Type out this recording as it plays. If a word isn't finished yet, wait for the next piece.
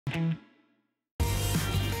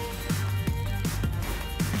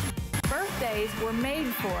Birthdays were made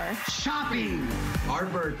for shopping. Our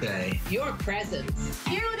birthday. Your presents.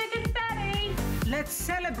 Cue the confetti. Let's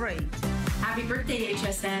celebrate. Happy birthday,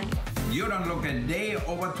 HSN. You don't look a day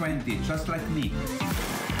over 20, just like me.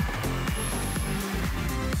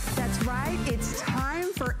 That's right, it's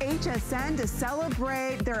time for HSN to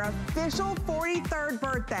celebrate their official 43rd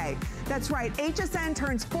birthday. That's right, HSN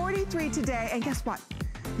turns 43 today, and guess what?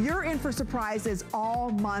 You're in for surprises all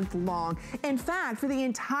month long. In fact, for the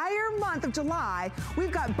entire month of July,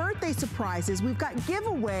 we've got birthday surprises, we've got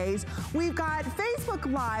giveaways, we've got Facebook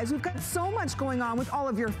Lives, we've got so much going on with all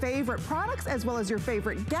of your favorite products as well as your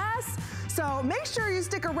favorite guests. So make sure you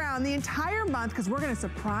stick around the entire month because we're gonna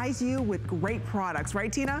surprise you with great products,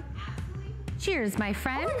 right, Tina? Cheers, my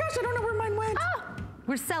friend. Oh my gosh, I don't know where mine went. Oh,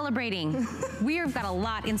 we're celebrating. We've got a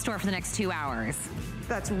lot in store for the next 2 hours.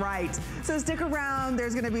 That's right. So stick around.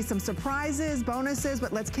 There's going to be some surprises, bonuses,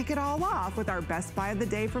 but let's kick it all off with our best buy of the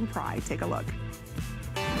day from Prai. Take a look.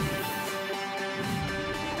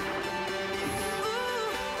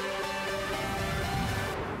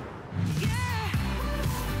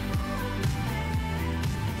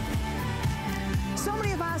 So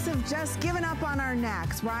many of us have just given up on our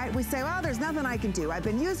necks, right? We say, well, there's nothing I can do. I've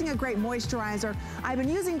been using a great moisturizer. I've been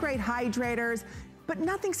using great hydrators, but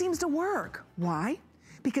nothing seems to work. Why?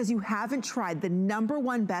 Because you haven't tried the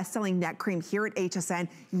 #1 best-selling neck cream here at HSN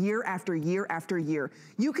year after year after year.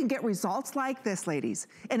 You can get results like this, ladies,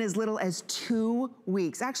 in as little as 2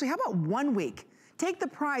 weeks. Actually, how about 1 week? Take the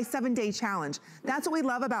Prai 7-day challenge. That's what we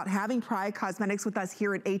love about having Prai Cosmetics with us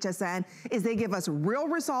here at HSN, is they give us real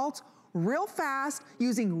results, real fast,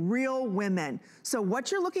 using real women. So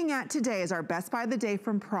what you're looking at today is our best buy of the day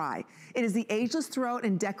from Prai. It is the Ageless Throat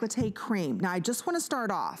and Décolleté Cream. Now, I just wanna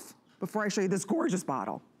start off before I show you this gorgeous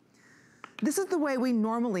bottle. This is the way we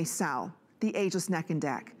normally sell the Ageless Neck and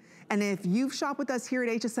Deck. And if you've shopped with us here at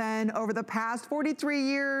HSN over the past 43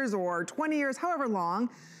 years or 20 years, however long,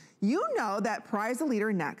 you know that Prai is the leader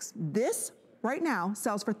in necks. This, right now,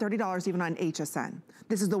 sells for $30 even on HSN.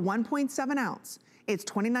 This is the 1.7 ounce. It's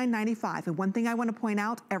 $29.95. And one thing I wanna point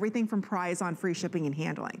out, everything from Prai is on free shipping and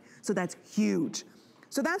handling. So that's huge.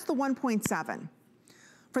 So that's the 1.7.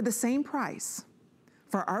 For the same price,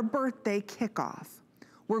 for our birthday kickoff,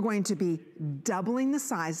 we're going to be doubling the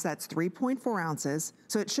size, that's 3.4 ounces,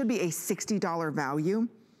 so it should be a $60 value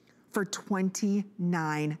for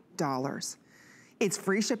 $29. It's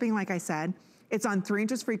free shipping, like I said. It's on 3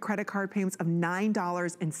 interest-free credit card payments of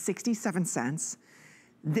 $9.67.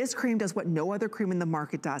 This cream does what no other cream in the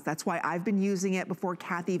market does. That's why I've been using it before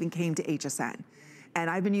Kathy even came to HSN. And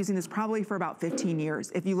I've been using this probably for about 15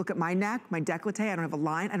 years. If you look at my neck, my décolleté, I don't have a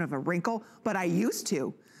line, I don't have a wrinkle, but I used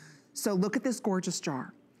to. So look at this gorgeous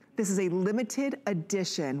jar. This is a limited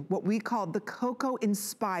edition, what we call the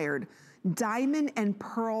cocoa-inspired diamond and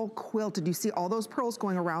pearl quilted. You see all those pearls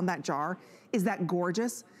going around that jar? Is that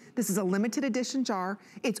gorgeous? This is a limited edition jar.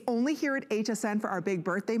 It's only here at HSN for our big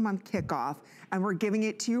birthday month kickoff, and we're giving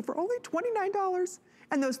it to you for only $29.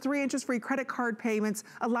 And those 3 interest-free credit card payments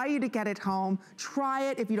allow you to get it home. Try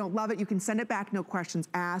it. If you don't love it, you can send it back, no questions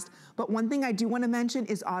asked. But one thing I do want to mention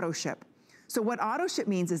is auto ship. So what auto ship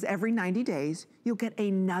means is every 90 days, you'll get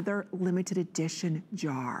another limited edition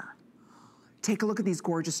jar. Take a look at these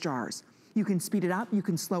gorgeous jars. You can speed it up, you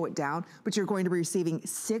can slow it down, but you're going to be receiving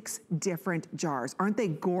 6 different jars. Aren't they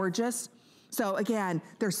gorgeous? So again,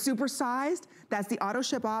 they're supersized. That's the auto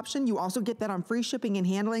ship option. You also get that on free shipping and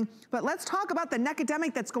handling. But let's talk about the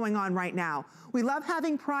neck-epidemic that's going on right now. We love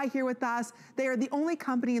having Prai here with us. They are the only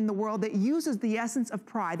company in the world that uses the essence of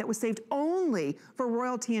Prai that was saved only for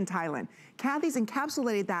royalty in Thailand. Kathy's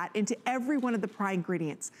encapsulated that into every one of the Prai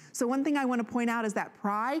ingredients. So one thing I want to point out is that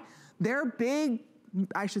Prai, their big,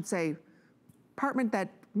 I should say, department that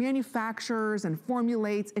manufactures and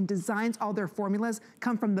formulates and designs all their formulas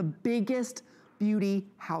come from the biggest beauty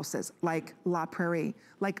houses like La Prairie,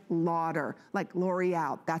 like Lauder, like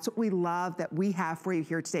L'Oreal. That's what we love that we have for you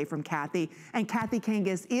here today from Kathy. And Kathy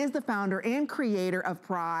Kangas is the founder and creator of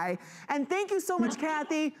Prai. And thank you so much,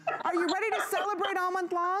 Kathy. Are you ready to celebrate all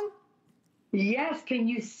month long? Yes, can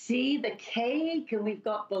you see the cake? And we've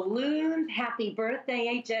got balloons. Happy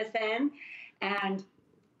birthday, HSN. And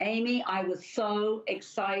Amy, I was so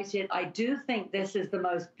excited. I do think this is the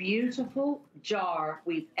most beautiful jar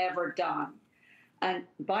we've ever done. And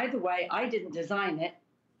by the way, I didn't design it.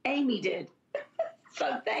 Amy did.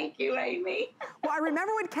 So thank you, Amy. Well, I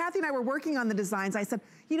remember when Kathy and I were working on the designs, I said,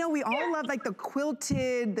 you know, we all love like the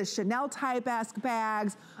quilted, the Chanel type-esque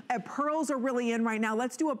bags. Pearls are really in right now.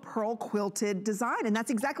 Let's do a pearl quilted design. And that's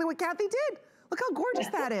exactly what Kathy did. Look how gorgeous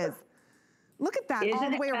that is. Look at that, all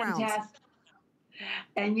the way around.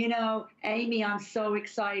 And you know, Amy, I'm so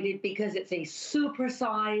excited because it's a super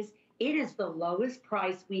size. It is the lowest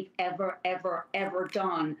price we've ever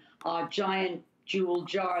done our giant jewel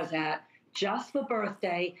jars at, just for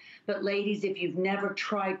birthday. But ladies, if you've never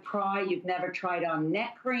tried Prai, you've never tried our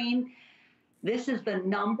neck cream, this is the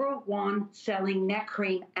 #1 selling neck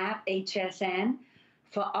cream at HSN.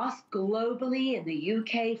 For us globally in the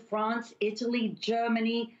UK, France, Italy,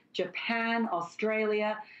 Germany, Japan,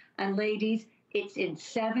 Australia, and ladies, it's in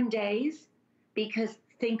 7 days, because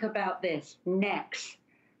think about this, necks.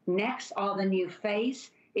 Necks are the new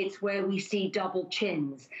face. It's where we see double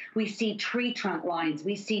chins. We see tree trunk lines.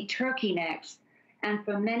 We see turkey necks. And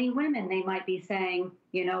for many women, they might be saying,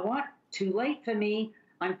 you know what, too late for me.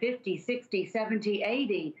 I'm 50, 60, 70,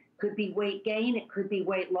 80. Could be weight gain. It could be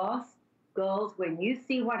weight loss. Girls, when you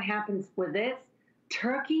see what happens with this,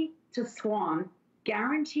 turkey to swan,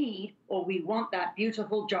 guaranteed, or we want that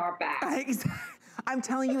beautiful jar back. I'm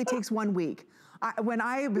telling you, it takes 1 week. Before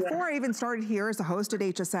I even started here as a host at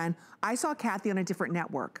HSN, I saw Kathy on a different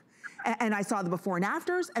network. And I saw the before and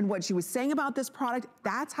afters and what she was saying about this product.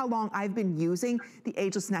 That's how long I've been using the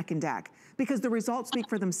Ageless Neck and Deck, because the results speak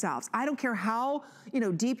for themselves. I don't care how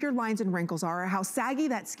deep your lines and wrinkles are, or how saggy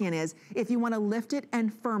that skin is. If you want to lift it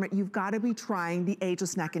and firm it, you've got to be trying the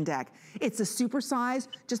Ageless Neck and Deck. It's a super size,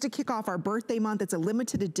 just to kick off our birthday month. It's a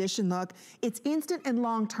limited edition look. It's instant and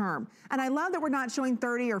long term. And I love that we're not showing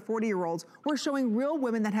 30 or 40-year-olds. We're showing real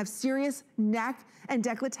women that have serious neck and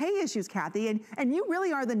décolleté issues, Kathy. And you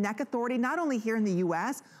really are the neck authority, not only here in the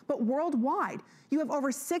US, but worldwide. You have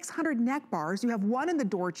over 600 neck bars. You have one in the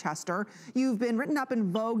Dorchester. You've been written up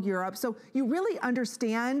in Vogue Europe. So you really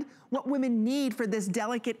understand what women need for this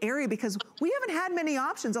delicate area, because we haven't had many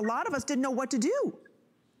options. A lot of us didn't know what to do.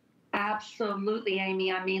 Absolutely,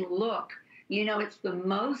 Amy. I mean, look, it's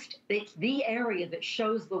the area that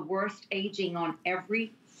shows the worst aging on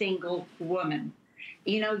every single woman.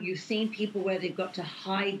 You've seen people where they've got to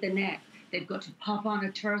hide the neck. They've got to pop on a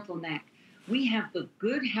turtleneck. We have the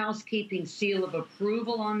Good Housekeeping seal of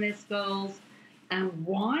approval on this, girls. And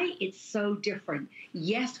why it's so different.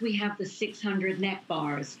 Yes, we have the 600 neck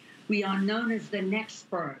bars. We are known as the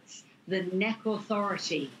Nexperts, the neck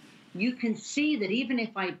authority. You can see that even if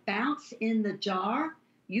I bounce in the jar,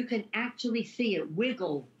 you can actually see it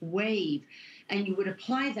wiggle, wave. And you would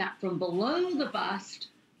apply that from below the bust,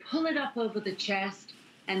 pull it up over the chest,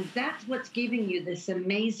 and that's what's giving you this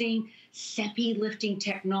amazing seppi lifting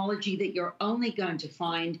technology that you're only going to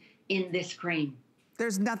find in this cream.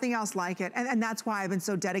 There's nothing else like it. And that's why I've been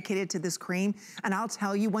so dedicated to this cream. And I'll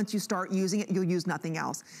tell you, once you start using it, you'll use nothing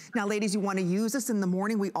else. Now, ladies, you want to use this in the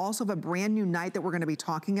morning. We also have a brand new night that we're going to be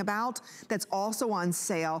talking about that's also on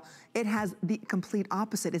sale. It has the complete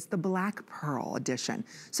opposite. It's the Black Pearl edition.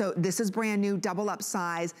 So this is brand new, double up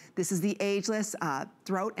size. This is the Ageless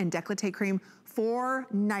Throat and Décolleté Cream for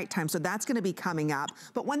nighttime. So that's going to be coming up.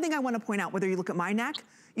 But one thing I want to point out, whether you look at my neck,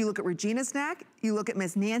 you look at Regina's neck, you look at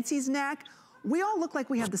Miss Nancy's neck, we all look like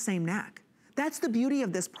we have the same neck. That's the beauty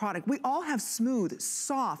of this product. We all have smooth,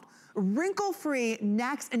 soft, wrinkle-free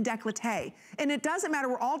necks and décolleté. And it doesn't matter,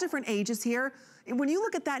 we're all different ages here. When you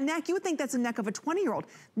look at that neck, you would think that's a neck of a 20-year-old.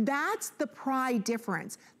 That's the Prai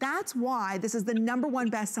difference. That's why this is the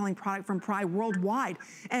 #1 best-selling product from Prai worldwide.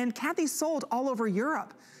 And Kathy's sold all over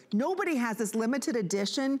Europe. Nobody has this limited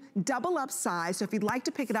edition, double up size. So if you'd like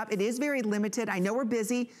to pick it up, it is very limited. I know we're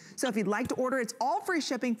busy. So if you'd like to order, it's all free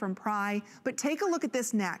shipping from Prai. But take a look at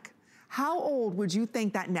this neck. How old would you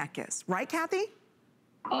think that neck is? Right, Kathy?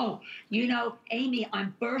 Oh, Amy,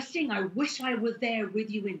 I'm bursting. I wish I was there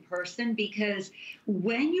with you in person, because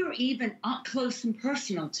when you're even up close and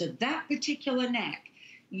personal to that particular neck,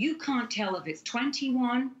 you can't tell if it's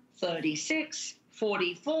 21, 36,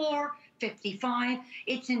 44, 55.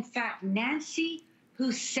 It's in fact Nancy,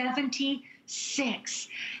 who's 76.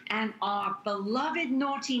 And our beloved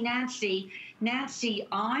naughty Nancy,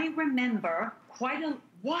 I remember quite a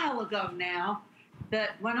while ago now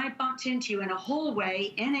that when I bumped into you in a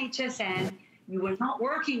hallway in HSN, you were not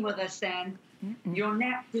working with us then. Your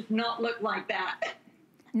neck did not look like that.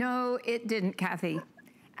 No, it didn't, Kathy.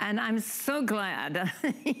 And I'm so glad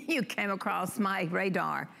you came across my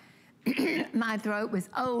radar. My throat was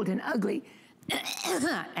old and ugly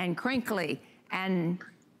and crinkly, and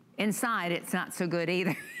inside it's not so good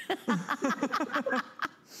either.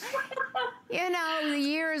 The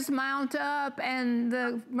years mount up, and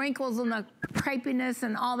the wrinkles and the crepiness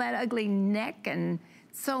and all that ugly neck and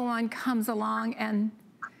so on comes along, and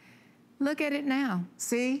look at it now.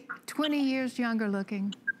 See? 20 years younger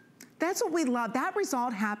looking. That's what we love. That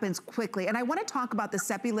result happens quickly. And I want to talk about the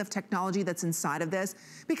SepiLift technology that's inside of this,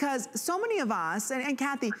 because so many of us, and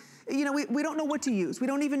Kathy, you know, we don't know what to use. We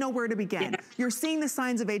don't even know where to begin. You're seeing the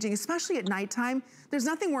signs of aging, especially at nighttime. There's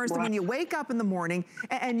nothing worse than when you wake up in the morning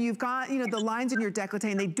and you've got, you know, the lines in your décolleté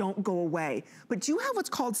and they don't go away. But you have what's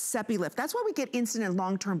called SepiLift. That's why we get instant and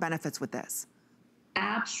long-term benefits with this.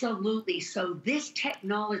 Absolutely. So this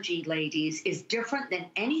technology, ladies, is different than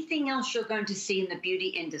anything else you're going to see in the beauty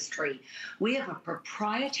industry. We have a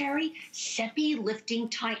proprietary Sepi lifting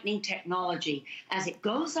tightening technology. As it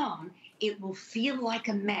goes on, it will feel like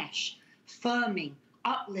a mesh, firming,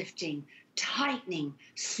 uplifting, tightening,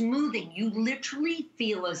 smoothing. You literally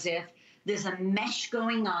feel as if there's a mesh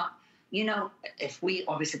going up. You know, if we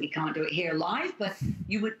can't do it here live, but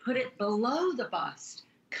you would put it below the bust,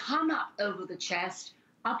 come up over the chest,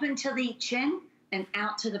 up until the chin, and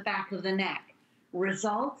out to the back of the neck.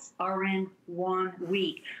 Results are in 1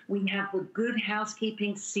 week. We have the Good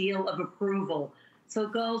Housekeeping seal of approval. So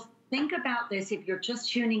girls, think about this. If you're just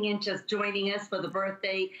tuning in, just joining us for the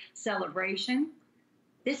birthday celebration,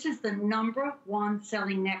 this is the #1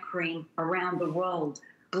 selling neck cream around the world,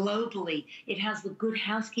 globally. It has the Good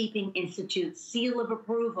Housekeeping Institute seal of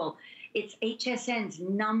approval. It's HSN's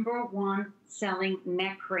 #1 selling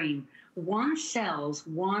neck cream. One sells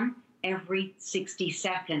one every 60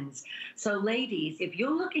 seconds. So ladies, if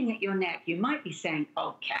you're looking at your neck, you might be saying,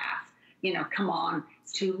 oh, Kath, you know, come on,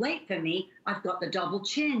 it's too late for me. I've got the double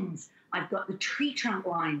chins. I've got the tree trunk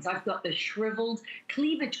lines. I've got the shriveled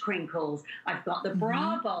cleavage crinkles. I've got the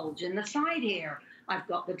bra bulge in the side here. I've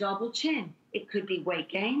got the double chin. It could be weight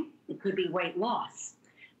gain. It could be weight loss.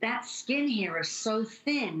 That skin here is so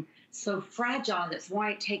thin, so fragile. That's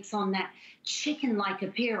why it takes on that chicken-like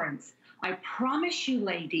appearance. I promise you,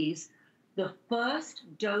 ladies, the first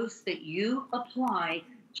dose that you apply,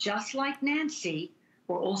 just like Nancy,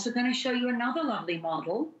 we're also going to show you another lovely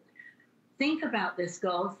model. Think about this,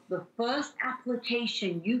 girls. The first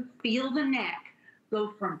application, you feel the neck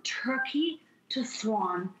go from turkey to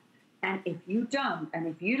swan. And if you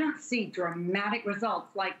don't see dramatic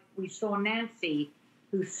results like we saw Nancy,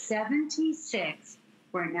 who's 76,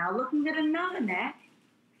 we're now looking at another neck,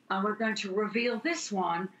 and we're going to reveal this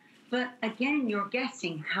one. But again, you're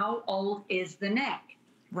guessing, how old is the neck?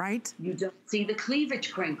 Right. You don't see the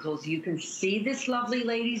cleavage crinkles. You can see this lovely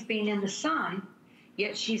lady's been in the sun,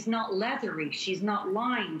 yet she's not leathery, she's not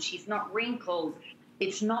lined, she's not wrinkled.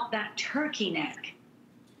 It's not that turkey neck.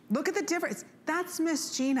 Look at the difference. That's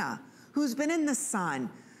Miss Gina, who's been in the sun.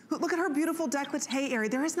 Look at her beautiful décolleté area.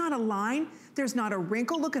 There is not a line, there's not a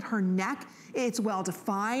wrinkle. Look at her neck, it's well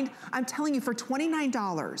defined. I'm telling you, for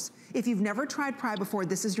 $29, if you've never tried Prai before,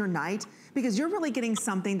 this is your night, because you're really getting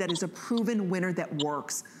something that is a proven winner that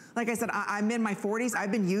works. Like I said, I'm in my 40s.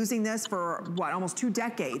 I've been using this for, what, almost 2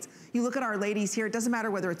 decades. You look at our ladies here, it doesn't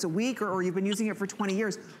matter whether it's a week or you've been using it for 20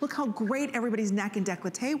 years. Look how great everybody's neck and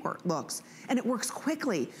décolleté looks. And it works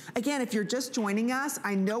quickly. Again, if you're just joining us,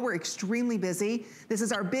 I know we're extremely busy. This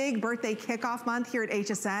is our big birthday kickoff month here at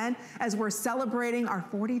HSN as we're celebrating our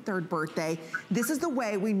 43rd birthday. This is the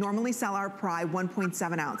way we normally sell our Prai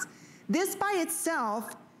 1.7 ounce. This by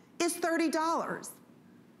itself is $30.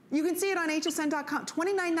 You can see it on hsn.com,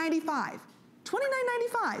 $29.95.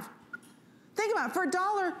 $29.95. Think about it, for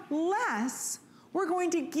 $1 less, we're going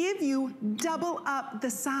to give you double up the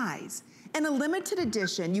size. In a limited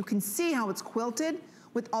edition, you can see how it's quilted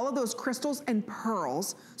with all of those crystals and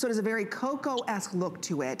pearls, so it has a very cocoa-esque look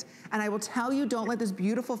to it. And I will tell you, don't let this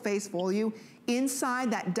beautiful face fool you.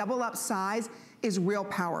 Inside that double up size is real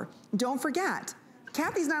power. Don't forget,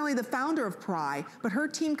 Kathy's not only the founder of Prai, but her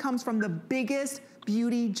team comes from the biggest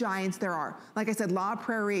beauty giants there are. Like I said, La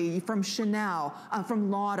Prairie, from Chanel,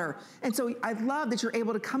 from Lauder. And so I love that you're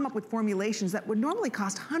able to come up with formulations that would normally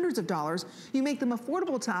cost hundreds of dollars. You make them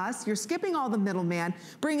affordable to us. You're skipping all the middleman,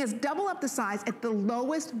 bring us double up the size at the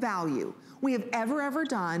lowest value we have ever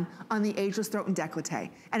done on the ageless throat and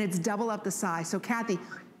décolleté. And it's double up the size. So Kathy,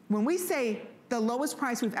 when we say the lowest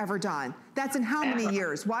price we've ever done, that's in how many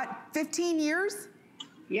years? What, 15 years?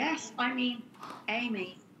 Yes, I mean,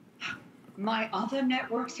 Amy, my other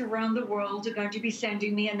networks around the world are going to be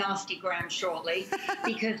sending me a nastygram shortly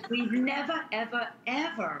because we've never,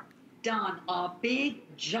 ever done our big,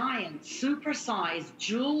 giant, super-sized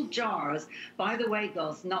jewel jars. By the way,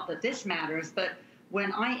 girls, not that this matters, but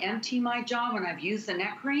when I empty my jar, when I've used the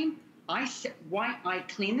neck cream, I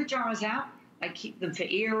clean the jars out. I keep them for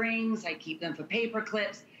earrings. I keep them for paper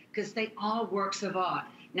clips because they are works of art.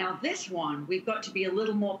 Now this one, we've got to be a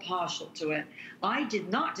little more partial to it. I did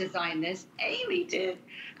not design this, Amy did.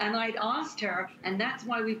 And I'd asked her, and that's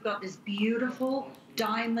why we've got this beautiful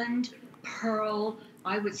diamond, pearl,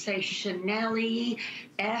 I would say,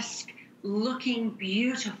 Chanel-esque looking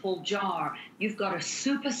beautiful jar. You've got a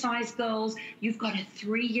supersized girls. You've got a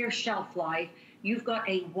 3-year shelf life. You've got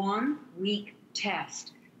a 1-week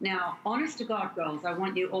test. Now, honest to God, girls, I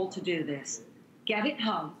want you all to do this. Get it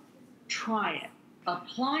home. Try it.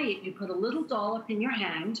 Apply it. You put a little dollop in your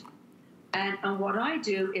hand. And what I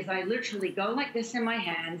do is I literally go like this in my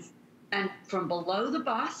hands. And from below the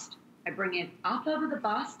bust, I bring it up over the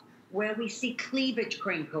bust where we see cleavage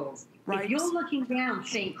crinkles. Right. If you're looking down,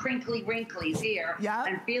 seeing crinkly wrinkles here,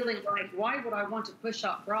 and feeling like, why would I want to push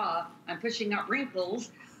up bra? I'm pushing up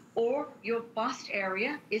wrinkles. Or your bust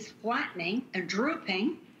area is flattening and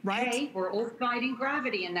drooping. Right. Hey, we're all fighting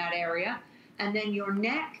gravity in that area. And then your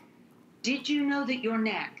neck. Did you know that your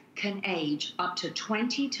neck can age up to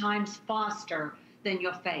 20 times faster than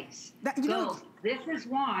your face? Girls, this is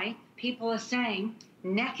why people are saying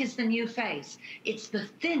neck is the new face. It's the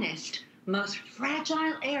thinnest, most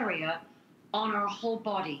fragile area on our whole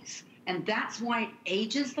bodies. And that's why it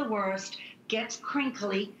ages the worst, gets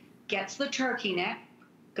crinkly, gets the turkey neck,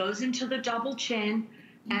 goes into the double chin,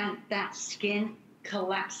 and that skin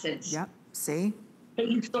collapses. Yep, see?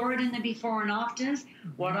 You saw it in the before and afters.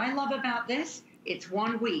 What I love about this, it's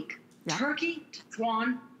 1 week. Yep. Turkey,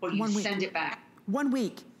 swan, or you send it back. 1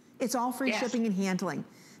 week. It's all free shipping and handling.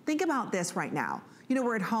 Think about this right now. You know,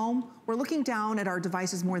 we're at home, we're looking down at our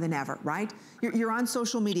devices more than ever, right? You're on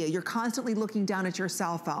social media, you're constantly looking down at your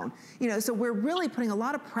cell phone. You know, so we're really putting a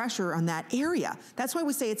lot of pressure on that area. That's why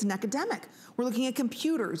we say it's neckademic. We're looking at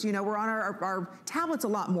computers, you know, we're on our tablets a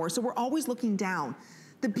lot more, so we're always looking down.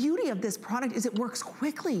 The beauty of this product is it works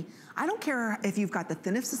quickly. I don't care if you've got the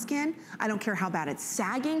thinnest of skin, I don't care how bad it's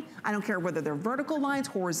sagging, I don't care whether they're vertical lines,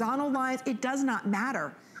 horizontal lines, it does not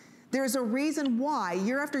matter. There's a reason why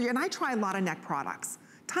year after year, and I try a lot of neck products,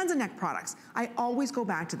 tons of neck products. I always go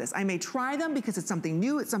back to this. I may try them because it's something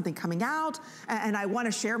new, it's something coming out, and I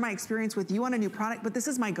wanna share my experience with you on a new product, but this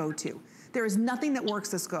is my go-to. There is nothing that works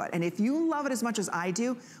this good. And if you love it as much as I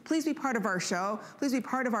do, please be part of our show. Please be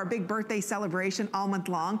part of our big birthday celebration all month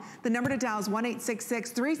long. The number to dial is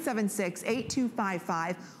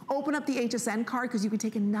 1-866-376-8255. Open up the HSN card because you can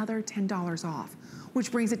take another $10 off,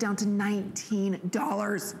 which brings it down to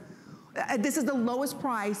 $19. This is the lowest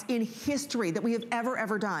price in history that we have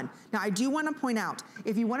ever done. Now, I do want to point out,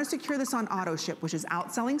 if you want to secure this on auto ship, which is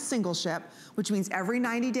outselling single ship, which means every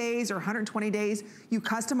 90 days or 120 days, you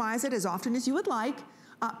customize it as often as you would like,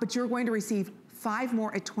 but you're going to receive 5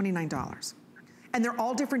 more at $29. And they're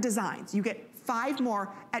all different designs. You get 5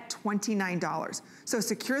 more at $29. So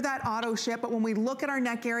secure that auto ship, but when we look at our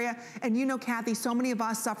neck area, and you know, Kathy, so many of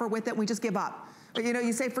us suffer with it, we just give up. You know,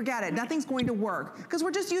 you say, forget it, nothing's going to work. Because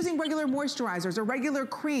we're just using regular moisturizers or regular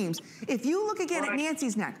creams. If you look again at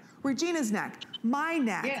Nancy's neck, Regina's neck, my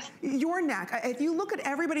neck, your neck, if you look at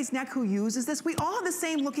everybody's neck who uses this, we all have the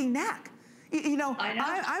same looking neck. You know,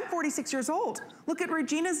 I'm 46 years old. Look at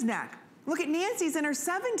Regina's neck. Look at Nancy's in her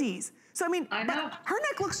 70s. So I mean, her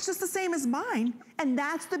neck looks just the same as mine, and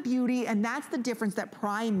that's the beauty, and that's the difference that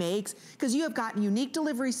Prai makes, because you have got unique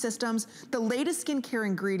delivery systems, the latest skincare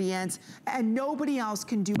ingredients, and nobody else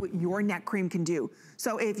can do what your neck cream can do.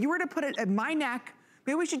 So if you were to put it at my neck,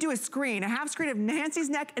 maybe we should do a half screen of Nancy's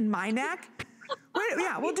neck and my neck.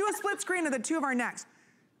 Yeah, we'll do a split screen of the two of our necks.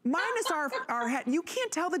 Minus our head, you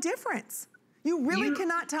can't tell the difference. You really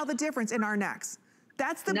cannot tell the difference in our necks.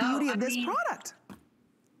 That's the beauty of this product.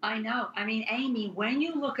 I know. I mean, Amy, when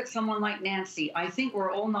you look at someone like Nancy, I think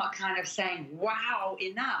we're all not kind of saying, wow,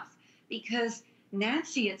 enough. Because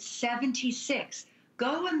Nancy at 76,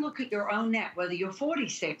 go and look at your own neck, whether you're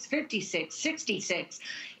 46, 56, 66.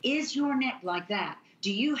 Is your neck like that?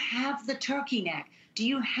 Do you have the turkey neck? Do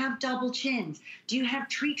you have double chins? Do you have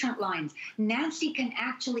tree trunk lines? Nancy can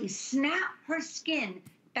actually snap her skin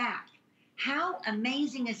back. How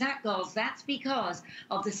amazing is that, girls? That's because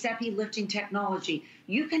of the SEPI lifting technology.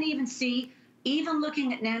 You can even see, even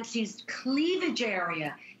looking at Nancy's cleavage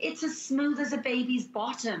area, it's as smooth as a baby's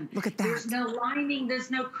bottom. Look at that. There's no lining, there's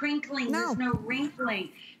no crinkling, there's no wrinkling.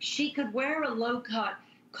 She could wear a low-cut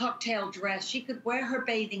cocktail dress. She could wear her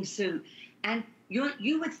bathing suit. And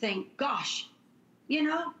you would think, gosh, you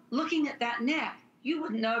know, looking at that neck, you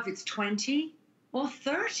wouldn't know if it's 20 or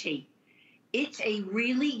 30. It's a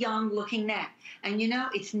really young looking neck. And you know,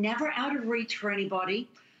 it's never out of reach for anybody.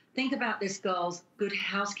 Think about this, girls, good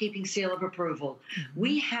housekeeping seal of approval.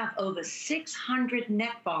 We have over 600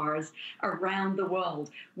 neck bars around the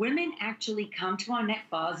world. Women actually come to our neck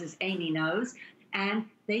bars, as Amy knows, and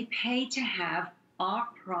they pay to have our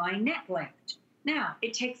Prai neck lift. Now,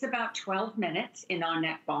 it takes about 12 minutes in our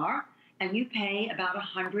neck bar, and you pay about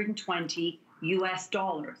 $120 US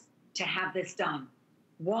to have this done.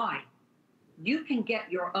 Why? You can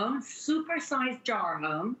get your own super-sized jar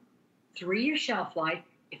home, 3-year shelf life.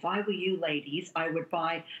 If I were you ladies, I would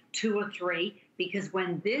buy 2 or 3, because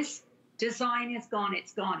when this design is gone,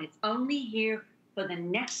 it's gone. It's only here for the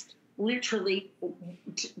next literally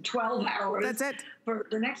 12 hours. That's it. For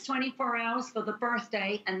the next 24 hours for the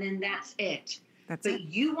birthday, and then that's it. That's but it.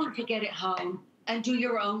 You want to get it home and do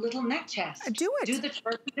your own little neck test. Do it. Do the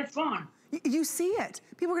turkey that's gone. You see it.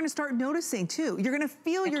 People are gonna start noticing too. You're gonna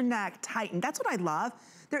feel your neck tighten. That's what I love.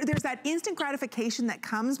 There's that instant gratification that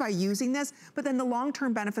comes by using this, but then the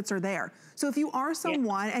long-term benefits are there. So if you are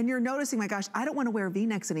someone and you're noticing, my gosh, I don't wanna wear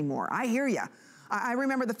V-necks anymore. I hear you. I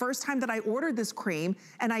remember the first time that I ordered this cream,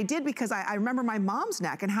 and I did because I remember my mom's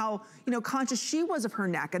neck and how, you know, conscious she was of her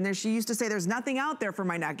neck. And there, she used to say, there's nothing out there for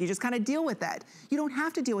my neck. You just kind of deal with it. You don't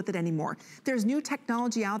have to deal with it anymore. There's new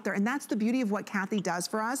technology out there, and that's the beauty of what Kathy does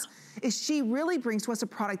for us, is she really brings to us a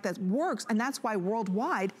product that works, and that's why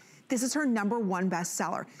worldwide, this is her #1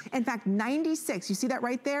 bestseller. In fact, 96, you see that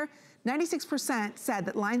right there? 96% said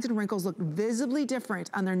that lines and wrinkles look visibly different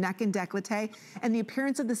on their neck and décolleté, and the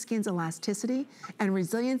appearance of the skin's elasticity and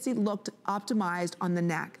resiliency looked optimized on the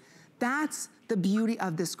neck. That's the beauty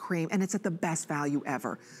of this cream, and it's at the best value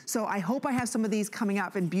ever. So I hope I have some of these coming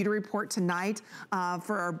up in Beauty Report tonight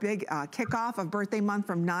for our big kickoff of birthday month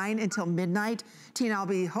from 9 until midnight. Tina, I'll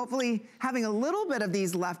be hopefully having a little bit of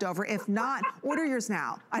these left over. If not, order yours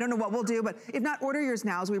now. I don't know what we'll do, but if not, order yours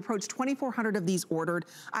now as we approach 2,400 of these ordered.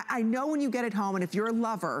 I know when you get it home, and if you're a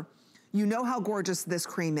lover, you know how gorgeous this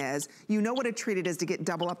cream is. You know what a treat it is to get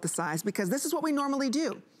double up the size, because this is what we normally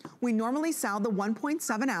do. We normally sell the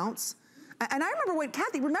 1.7 ounce. And I remember when,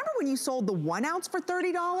 Kathy, remember when you sold the 1 ounce for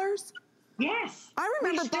 $30? Yes. I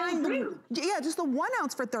remember buying just the 1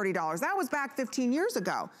 ounce for $30. That was back 15 years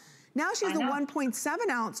ago. Now she's the 1.7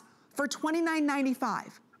 ounce for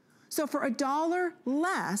 $29.95. So for $1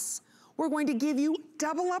 less, we're going to give you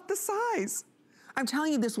double up the size. I'm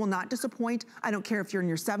telling you, this will not disappoint. I don't care if you're in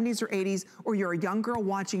your 70s or 80s, or you're a young girl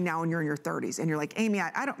watching now and you're in your 30s and you're like, Amy,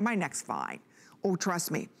 I don't, my neck's fine. Oh, trust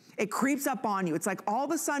me. It creeps up on you. It's like all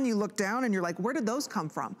of a sudden you look down and you're like, where did those come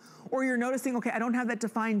from? Or you're noticing, okay, I don't have that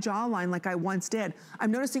defined jawline like I once did.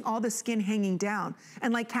 I'm noticing all the skin hanging down.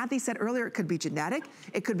 And like Kathy said earlier, it could be genetic.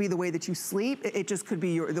 It could be the way that you sleep. It just could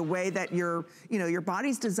be the way that your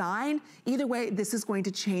body's designed. Either way, this is going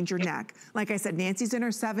to change your neck. Like I said, Nancy's in her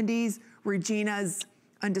 70s, Regina's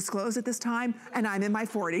undisclosed at this time, and I'm in my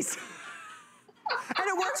 40s. And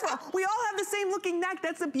it works well. We all have the same looking neck.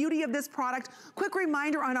 That's the beauty of this product. Quick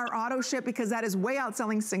reminder on our auto ship, because that is way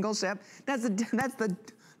outselling single ship. That's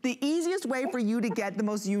the easiest way for you to get the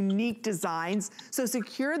most unique designs. So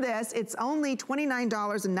secure this. It's only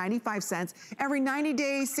 $29.95. Every 90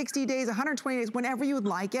 days, 60 days, 120 days, whenever you would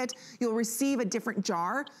like it, you'll receive a different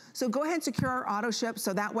jar. So go ahead and secure our auto ship,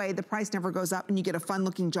 so that way the price never goes up and you get a fun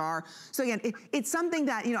looking jar. So again, it's something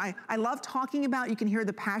that, you know, I love talking about. You can hear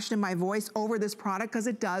the passion in my voice over this product because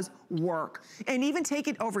it does work. And even take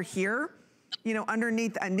it over here, you know,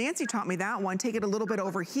 underneath, Nancy taught me that one, take it a little bit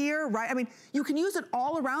over here, right? I mean, you can use it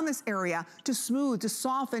all around this area to smooth, to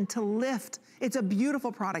soften, to lift. It's a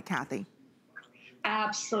beautiful product, Kathy.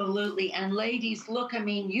 Absolutely. And ladies, look, I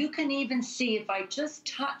mean, you can even see if I just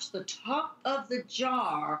touch the top of the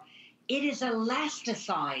jar, it is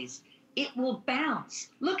elasticized. It will bounce.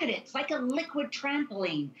 Look at it. It's like a liquid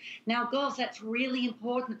trampoline. Now, girls, that's really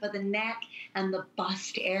important for the neck and the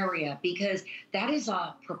bust area, because that is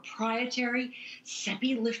a proprietary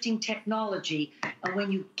SEPI lifting technology. And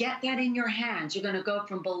when you get that in your hands, you're going to go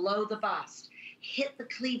from below the bust, hit the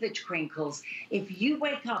cleavage crinkles. If you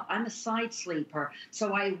wake up, I'm a side sleeper,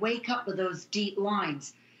 so I wake up with those deep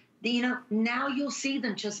lines. You know, now you'll see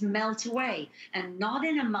them just melt away, and not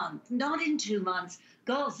in a month, not in 2 months.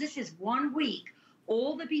 Girls, this is 1 week.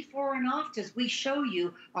 All the before and afters we show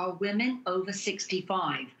you are women over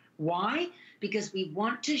 65. Why? Because we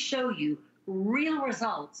want to show you real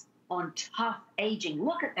results on tough aging.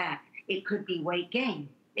 Look at that. It could be weight gain.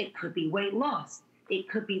 It could be weight loss. It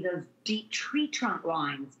could be those deep tree trunk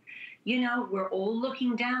lines. You know, we're all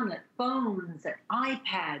looking down at phones, at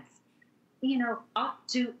iPads, you know, up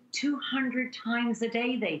to 200 times a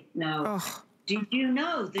day they know. Oh. Did you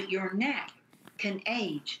know that your neck can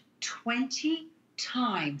age 20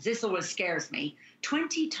 times, this always scares me,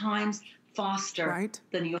 20 times faster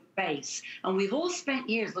than your face? And we've all spent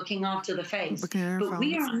years looking after the face, but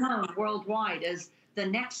we are known worldwide as the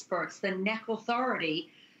Nexperts, the neck authority,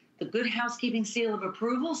 the Good Housekeeping seal of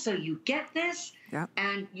approval. So you get this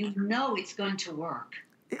and you know it's going to work.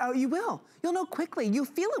 Oh, you will. You'll know quickly. You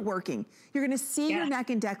feel it working. You're gonna see your neck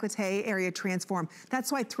and décolleté area transform.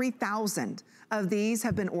 That's why 3,000 of these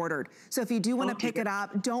have been ordered. So if you do wanna pick it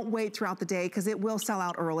up, don't wait throughout the day because it will sell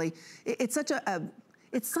out early. It's such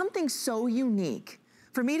it's something so unique.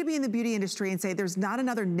 For me to be in the beauty industry and say there's not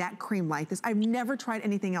another neck cream like this, I've never tried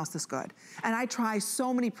anything else this good. And I try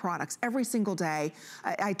so many products every single day.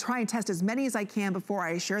 I try and test as many as I can before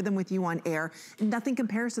I share them with you on air. Nothing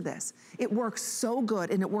compares to this. It works so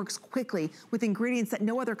good and it works quickly with ingredients that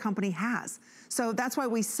no other company has. So that's why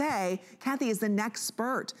we say, Kathy is the next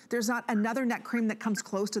spurt. There's not another neck cream that comes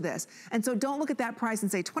close to this. And so don't look at that price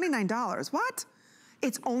and say, $29, what?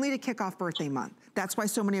 It's only to kick off birthday month. That's why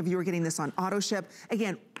so many of you are getting this on auto ship.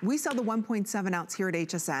 Again, we sell the 1.7 ounce here at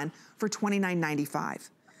HSN for $29.95.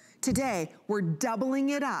 Today, we're doubling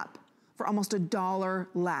it up for almost $1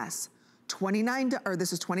 less.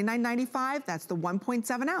 This is $29.95. That's the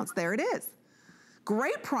 1.7 ounce. There it is.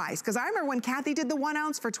 Great price, because I remember when Kathy did the 1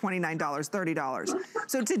 ounce for $29, $30.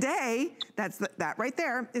 So today, that right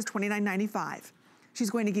there is $29.95. She's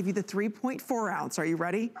going to give you the 3.4 ounce. Are you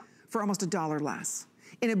ready? For almost $1 less.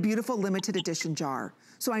 In a beautiful limited edition jar.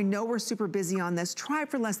 So I know we're super busy on this. Try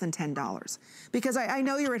it for less than $10. Because I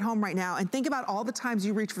know you're at home right now and think about all the times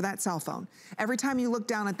you reach for that cell phone. Every time you look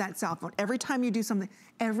down at that cell phone, every time you do something,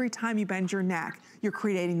 every time you bend your neck, you're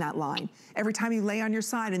creating that line. Every time you lay on your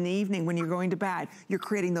side in the evening when you're going to bed, you're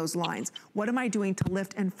creating those lines. What am I doing to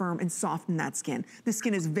lift and firm and soften that skin? The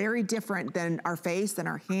skin is very different than our face, than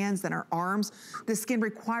our hands, than our arms. The skin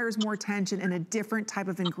requires more attention and a different type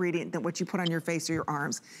of ingredient than what you put on your face or your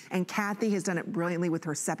arms. And Kathy has done it brilliantly with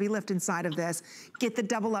her Seppi Lift inside of this. Get the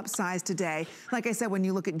double up size today. Like I said, when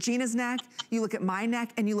you look at Gina's neck, you look at my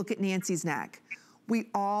neck, and you look at Nancy's neck. We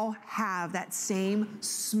all have that same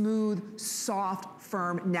smooth, soft,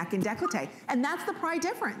 firm neck and décolleté. And that's the Prai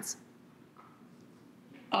difference.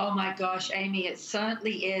 Oh my gosh, Amy, it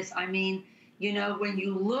certainly is. I mean, you know, when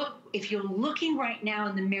you look, if you're looking right now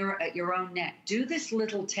in the mirror at your own neck, do this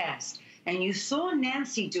little test. And you saw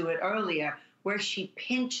Nancy do it earlier where she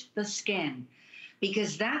pinched the skin,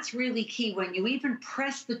 because that's really key. When you even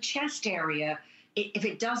press the chest area, if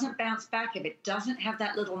it doesn't bounce back, if it doesn't have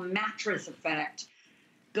that little mattress effect,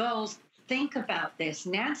 girls, think about this.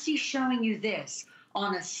 Nancy's showing you this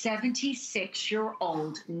on a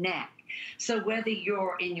 76-year-old neck. So whether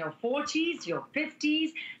you're in your 40s, your 50s,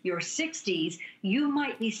 your 60s, you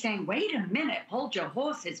might be saying, wait a minute, hold your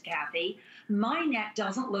horses, Kathy. My neck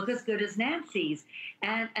doesn't look as good as Nancy's.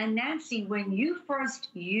 And Nancy, when you first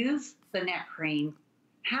used the neck cream,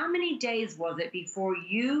 how many days was it before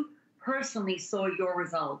you personally saw your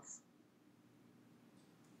results?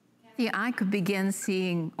 Yeah, I could begin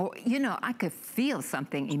seeing, or you know, I could feel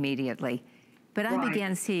something immediately. But I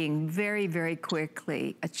began seeing very, very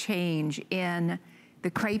quickly a change in the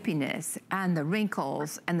crepiness and the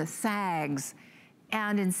wrinkles and the sags.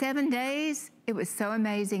 And in 7 days, it was so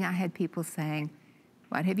amazing. I had people saying,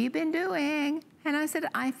 what have you been doing? And I said,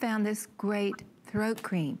 I found this great throat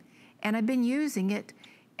cream and I've been using it.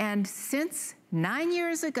 And since 9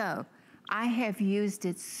 years ago, I have used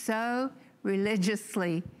it so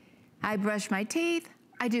religiously. I brush my teeth,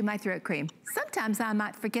 I do my throat cream. Sometimes I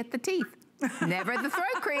might forget the teeth. Never the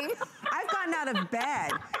throat cream. I've gotten out of bed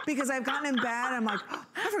because I've gotten in bed. I'm like, oh,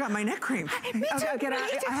 I forgot my neck cream. Me too.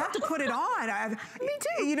 I have to put it on. Me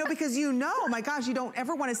too. You know, because you know, my gosh, you don't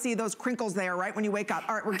ever want to see those crinkles there, right, when you wake up.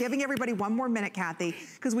 All right, we're giving everybody one more minute, Kathy,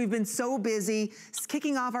 because we've been so busy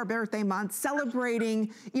kicking off our birthday month,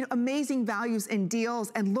 celebrating, you know, amazing values and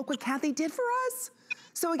deals. And look what Kathy did for us.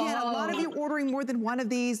 So again, a lot of you ordering more than one of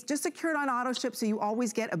these, just secure it on auto ship so you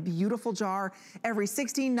always get a beautiful jar every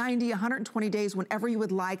 60, 90, 120 days, whenever you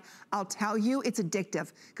would like. I'll tell you, it's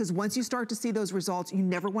addictive because once you start to see those results, you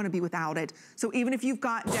never want to be without it. So even if you've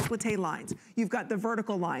got décolleté lines, you've got the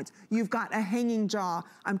vertical lines, you've got a hanging jaw,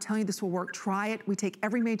 I'm telling you this will work. Try it. We take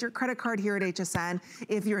every major credit card here at HSN.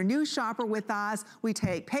 If you're a new shopper with us, we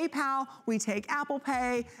take PayPal, we take Apple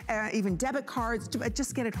Pay, even debit cards.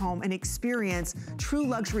 Just get it home and experience true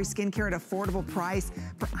luxury skincare at affordable price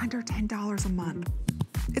for under $10 a month.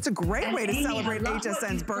 It's a great way to celebrate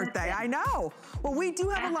HSN's birthday. I know. Well, we do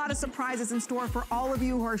have a lot of surprises in store for all of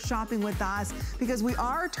you who are shopping with us because we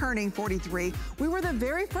are turning 43. We were the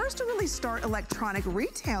very first to really start electronic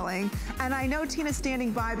retailing. And I know Tina's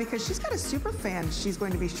standing by because she's got a super fan she's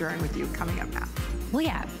going to be sharing with you coming up now. Well,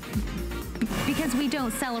 yeah. Because we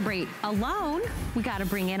don't celebrate alone, we gotta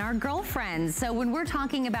bring in our girlfriends. So when we're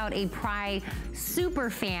talking about a Prai super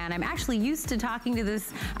fan, I'm actually used to talking to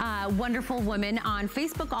this wonderful woman on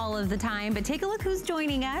Facebook all of the time, but take a look who's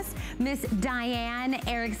joining us, Miss Diane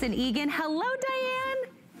Erickson-Egan. Hello, Diane.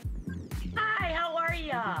 Hi, how are you?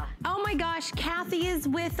 ya? Oh my gosh, Kathy is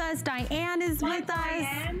with us. Diane is with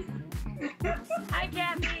Diane. Hi,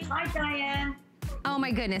 Kathy. Hi, Diane. Oh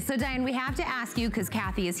my goodness. So Diane, we have to ask you, because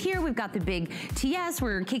Kathy is here, we've got the big TS,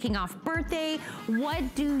 we're kicking off birthday. What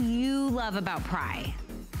do you love about Prai?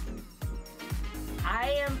 I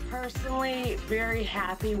am personally very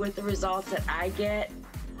happy with the results that I get.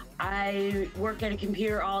 I work at a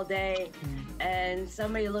computer all day, and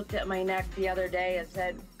somebody looked at my neck the other day and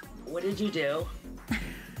said, "What did you do?"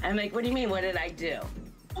 I'm like, "What do you mean, what did I do?"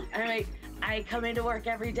 I'm like, "I come into work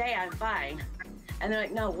every day, I'm fine." And they're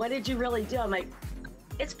like, "No, what did you really do?" I'm like,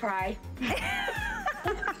 "It's Prai."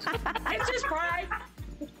 It's just Prai.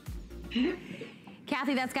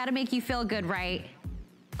 Kathy, that's got to make you feel good, right?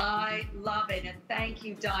 I love it, and thank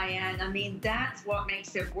you, Diane. I mean, that's what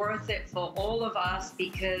makes it worth it for all of us,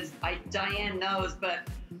 because Diane knows, but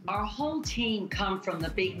our whole team come from the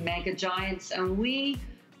big mega giants, and we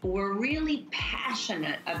were really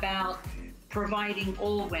passionate about providing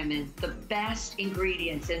all women the best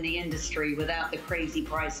ingredients in the industry without the crazy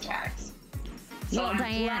price tags. So Well, I'm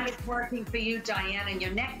Diane- glad it's working for you, Diane, and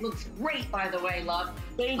your neck looks great, by the way, love.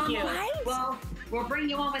 Thank you. Well, we'll bring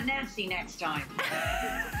you on with Nancy next time.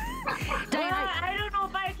 Diane, Well, I don't know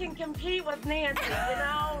if I can compete with Nancy, you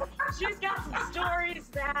know? She's got some stories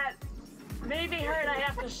that maybe her and I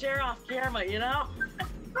have to share off camera, you know?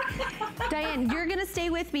 Diane, you're gonna stay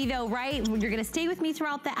with me though, right? You're gonna stay with me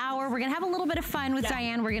throughout the hour. We're gonna have a little bit of fun with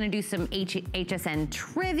Diane. We're gonna do some HSN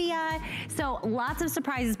trivia. So lots of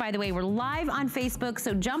surprises, by the way. We're live on Facebook,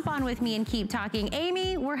 so jump on with me and keep talking.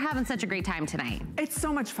 Amy, we're having such a great time tonight. It's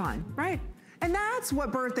so much fun, right? And that's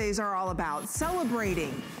what birthdays are all about,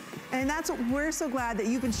 celebrating. And that's what we're so glad that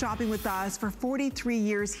you've been shopping with us for 43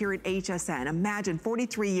 years here at HSN. Imagine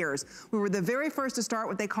 43 years. We were the very first to start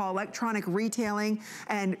what they call electronic retailing,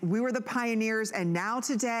 and we were the pioneers. And now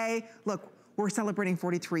today, look, we're celebrating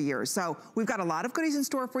 43 years. So we've got a lot of goodies in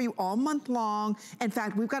store for you all month long. In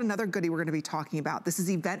fact, we've got another goodie we're gonna be talking about. This is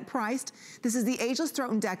event priced. This is the Ageless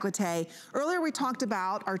Throat and Décolleté. Earlier we talked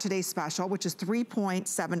about our today's special, which is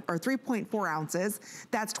 3.7 or 3.4 ounces.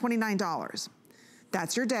 That's $29.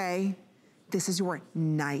 That's your day. This is your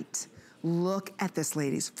night. Look at this,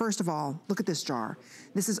 ladies. First of all, look at this jar.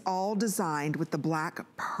 This is all designed with the black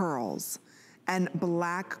pearls and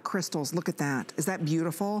black crystals. Look at that. Is that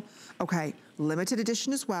beautiful? Okay, limited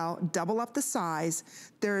edition as well. Double up the size.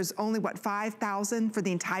 There's only, what, 5,000 for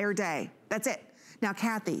the entire day. That's it. Now,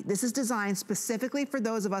 Kathy, this is designed specifically for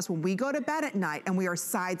those of us when we go to bed at night and we are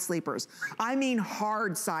side sleepers. I mean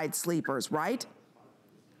hard side sleepers, right?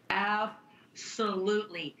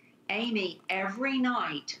 Absolutely. Amy, every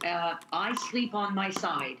night I sleep on my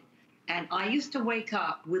side, and I used to wake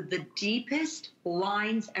up with the deepest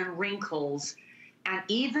lines and wrinkles, and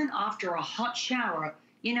even after a hot shower,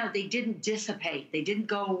 you know, they didn't dissipate, they didn't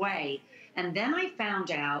go away. And then I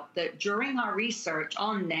found out that during our research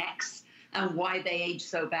on necks and why they age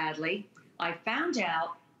so badly, I found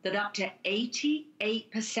out that up to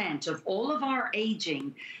 88% of all of our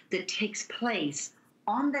aging that takes place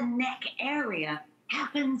on the neck area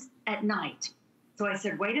happens at night. So I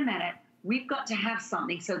said, wait a minute, we've got to have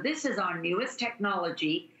something. So this is our newest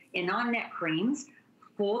technology in our neck creams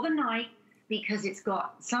for the night, because it's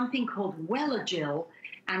got something called Welagil,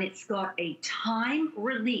 and it's got a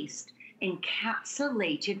time-released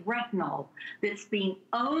encapsulated retinol that's been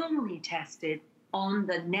only tested on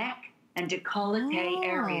the neck and décolleté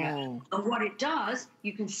area. And what it does,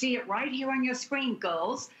 you can see it right here on your screen,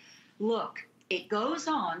 girls. Look, it goes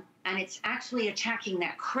on, and it's actually attacking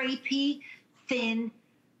that crepey, thin,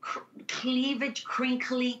 cleavage,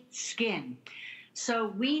 crinkly skin.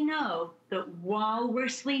 So we know that while we're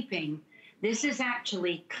sleeping, this is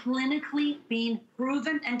actually clinically being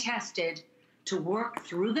proven and tested to work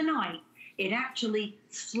through the night. It actually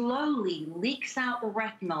slowly leaks out the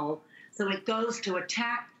retinol, so it goes to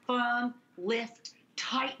attack, firm, lift,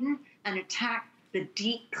 tighten, and attack the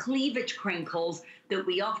deep cleavage crinkles that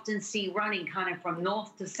we often see running kind of from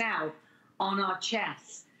north to south on our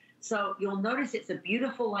chests. So you'll notice it's a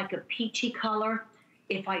beautiful, like a peachy color.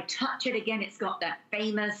 If I touch it again, it's got that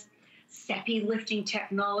famous SEPI lifting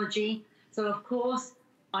technology. So of course,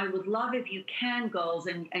 I would love if you can, girls,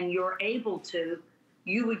 and you're able to,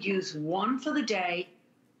 you would use one for the day,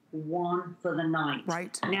 one for the night.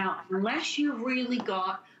 Right. Now, unless you've really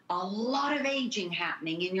got a lot of aging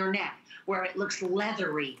happening in your neck, where it looks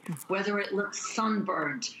leathery, whether it looks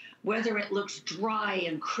sunburned, whether it looks dry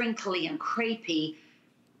and crinkly and crepey,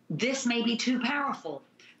 this may be too powerful.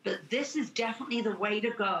 But this is definitely the way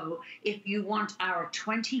to go if you want our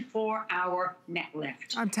 24-hour neck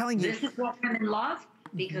lift. I'm telling you. This is what women love,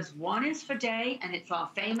 because one is for day, and it's our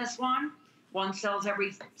famous one. one cells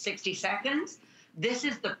every 60 seconds. This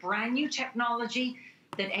is the brand new technology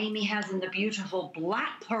that Amy has in the beautiful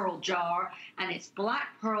black pearl jar, and it's black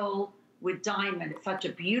pearl with diamond. It's such a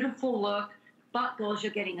beautiful look. But girls,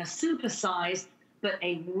 you're getting a super size, but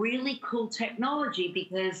a really cool technology,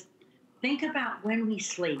 because think about when we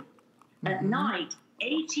sleep. At night,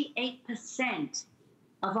 88%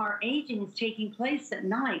 of our aging is taking place at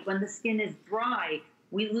night. When the skin is dry,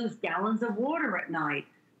 we lose gallons of water at night.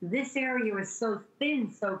 This area is so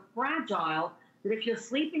thin, so fragile, that if you're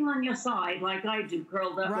sleeping on your side, like I do,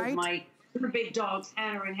 curled up with my two big dogs,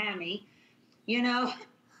 Hannah and Hammy, you know,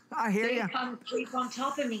 I hear you. They come sleep on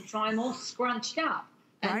top of me, so I'm all scrunched up.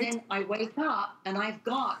 And then I wake up and I've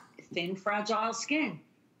got thin, fragile skin,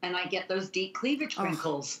 and I get those deep cleavage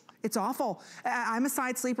wrinkles. It's awful. I'm a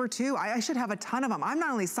side sleeper too. I should have a ton of them. I'm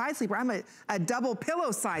not only a side sleeper, I'm a double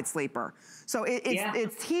pillow side sleeper. So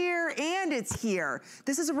it's here and it's here.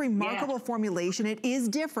 This is a remarkable formulation. It is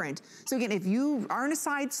different. So again, if you aren't a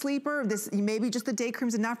side sleeper, this maybe just the day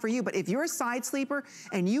cream's enough for you, but if you're a side sleeper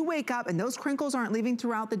and you wake up and those crinkles aren't leaving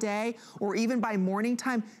throughout the day or even by morning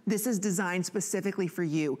time, this is designed specifically for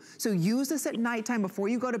you. So use this at nighttime before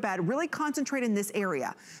you go to bed. Really concentrate in this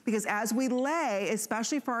area, because as we lay,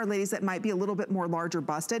 especially for our ladies that might be a little bit more larger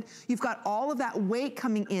busted, you've got all of that weight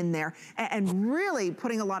coming in there and really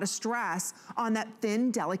putting a lot of stress on that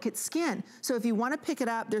thin, delicate skin. So if you want to pick it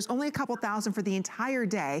up, there's only a couple thousand for the entire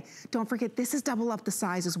day. Don't forget, this is double up the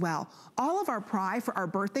size as well. All of our Prai for our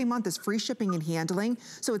birthday month is free shipping and handling.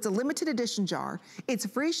 So it's a limited edition jar. It's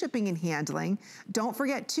free shipping and handling. Don't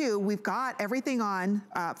forget too, we've got everything on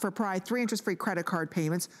for Prai, 3 interest-free credit card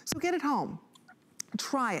payments. So get it home.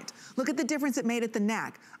 Try it. Look at the difference it made at the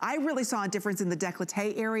neck. I really saw a difference in the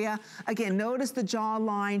décolleté area. Again, notice the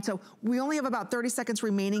jawline. So we only have about 30 seconds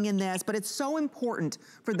remaining in this, but it's so important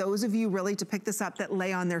for those of you really to pick this up that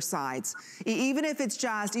lay on their sides. Even if it's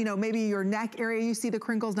just, you know, maybe your neck area, you see the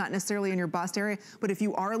crinkles, not necessarily in your bust area, but if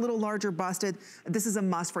you are a little larger busted, this is a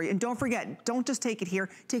must for you. And don't forget, don't just take it here,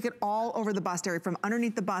 take it all over the bust area, from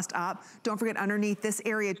underneath the bust up. Don't forget underneath this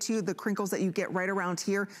area too, the crinkles that you get right around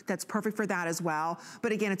here, that's perfect for that as well.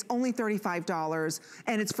 But again, it's only $35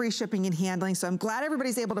 and it's free shipping and handling. So I'm glad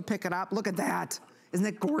everybody's able to pick it up. Look at that. Isn't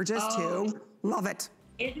it gorgeous too? Love it.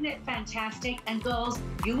 Isn't it fantastic? And girls,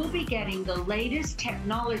 you will be getting the latest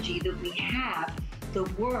technology that we have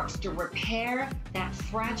that works to repair that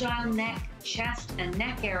fragile neck, chest, and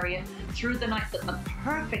neck area through the night. The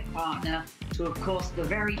perfect partner to, of course, the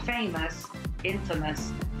very famous,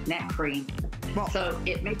 infamous neck cream. Well, so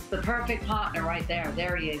it makes the perfect partner right there.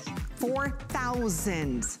 There he is.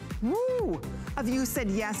 4,000 of you said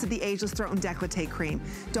yes to the Ageless Throat and Décolleté Cream.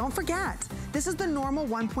 Don't forget, this is the normal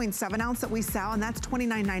 1.7 ounce that we sell, and that's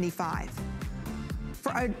 $29.95.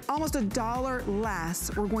 For almost $1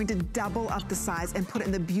 less, we're going to double up the size and put it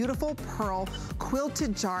in the beautiful pearl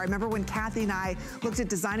quilted jar. Remember when Kathy and I looked at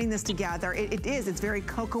designing this together? It's very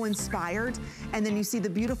cocoa inspired. And then you see the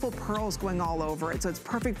beautiful pearls going all over it. So it's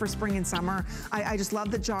perfect for spring and summer. I just love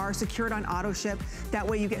the jar, secured on auto ship. That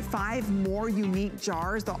way you get 5 more unique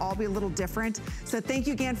jars. They'll all be a little different. So thank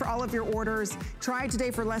you again for all of your orders. Try it today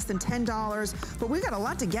for less than $10, but we've got a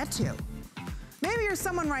lot to get to. Maybe you're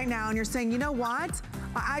someone right now and you're saying, you know what?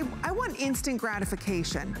 I want instant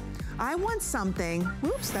gratification. I want something,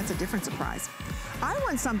 whoops, that's a different surprise. I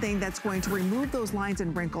want something that's going to remove those lines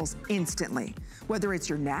and wrinkles instantly. Whether it's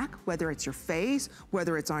your neck, whether it's your face,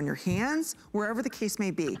 whether it's on your hands, wherever the case may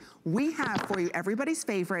be. We have for you everybody's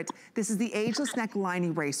favorite. This is the Ageless Neck Line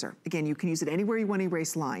Eraser. Again, you can use it anywhere you want to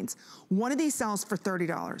erase lines. One of these sells for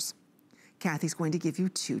 $30. Kathy's going to give you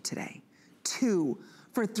 2 today. 2.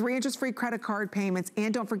 For 3 interest-free credit card payments,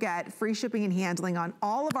 and don't forget, free shipping and handling on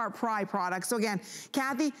all of our Prai products. So again,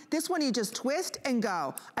 Kathy, this one you just twist and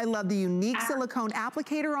go. I love the unique silicone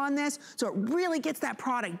applicator on this, so it really gets that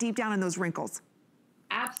product deep down in those wrinkles.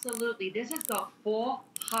 Absolutely. This has got 4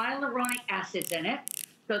 hyaluronic acids in it,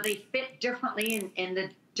 so they fit differently in the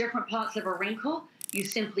different parts of a wrinkle. You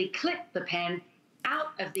simply clip the pen,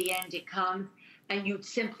 out of the end it comes, and you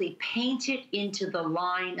simply paint it into the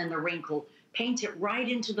line and the wrinkle. Paint it right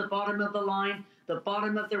into the bottom of the line, the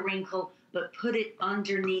bottom of the wrinkle, but put it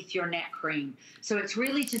underneath your neck cream. So it's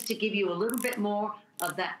really just to give you a little bit more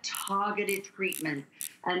of that targeted treatment.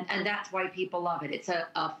 And that's why people love it. It's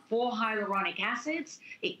a 4 hyaluronic acids.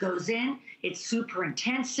 It goes in, it's super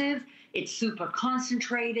intensive, it's super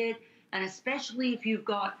concentrated, and especially if you've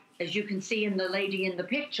got, as you can see in the lady in the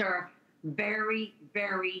picture, very,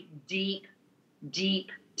 very deep,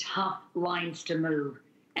 tough lines to move.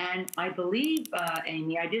 And I believe,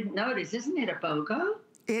 Amy, I didn't notice, isn't it a BOGO?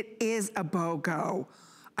 It is a BOGO.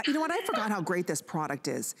 You know what, I forgot how great this product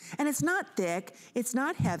is. And it's not thick, it's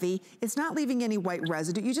not heavy, it's not leaving any white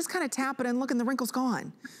residue. You just kind of tap it and look, and the wrinkle's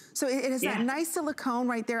gone. So it has that nice silicone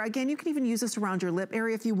right there. Again, you can even use this around your lip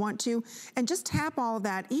area if you want to, and just tap all of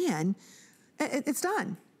that in. It's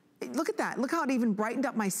done. Look at that. Look how it even brightened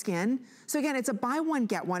up my skin. So again, it's a buy one,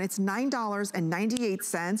 get one. It's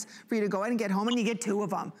 $9.98 for you to go ahead and get home, and you get 2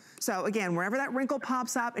 of them. So again, wherever that wrinkle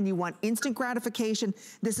pops up and you want instant gratification,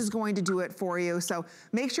 this is going to do it for you. So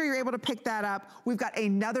make sure you're able to pick that up. We've got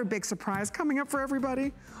another big surprise coming up for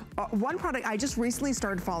everybody. One product I just recently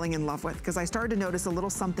started falling in love with because I started to notice a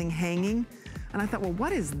little something hanging, and I thought, well,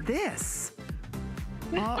 what is this?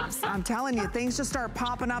 Oh, I'm telling you, things just start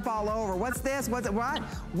popping up all over. What's this? What's it? What?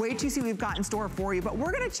 Wait till you see what we've got in store for you. But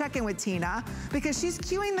we're gonna check in with Tina because she's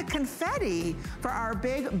cueing the confetti for our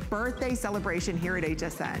big birthday celebration here at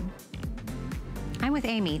HSN. I'm with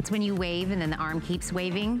Amy. It's when you wave and then the arm keeps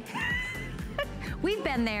waving. We've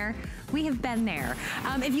been there. We have been there.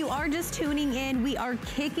 If you are just tuning in, we are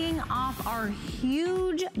kicking off our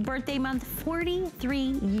huge birthday month, 43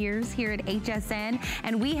 years here at HSN,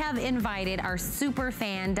 and we have invited our super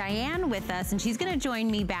fan, Diane, with us, and she's gonna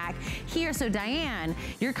join me back here. So Diane,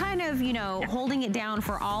 you're kind of, you know, holding it down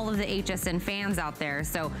for all of the HSN fans out there,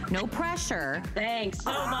 so no pressure. Thanks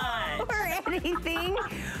so much. Or anything.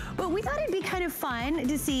 But we thought it'd be kind of fun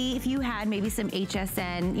to see if you had maybe some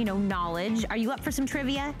HSN, you know, knowledge. Are you up for some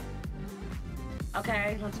trivia?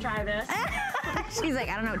 Okay, let's try this. She's like,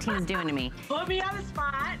 I don't know what Tina's doing to me. Put me on the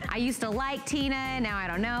spot. I used to like Tina, now I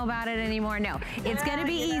don't know about it anymore. No, it's gonna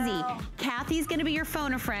be easy. Kathy's gonna be your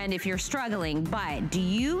phone-a-friend if you're struggling, but do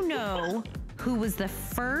you know who was the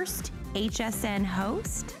first HSN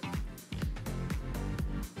host?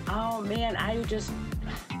 Oh man,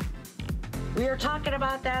 we were talking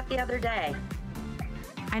about that the other day.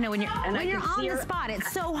 I know when you're on the spot, it's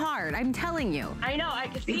so hard. I'm telling you. I know. I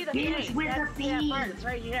can see the face. Begins with a B. It's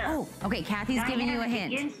right here. Oh, okay. Kathy's giving you a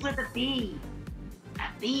hint. Begins with a B. A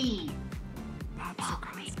B.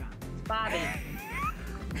 Bobby.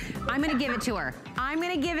 I'm gonna give it to her. I'm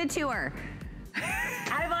gonna give it to her.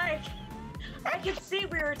 I can see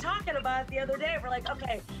we were talking about it the other day. We're like,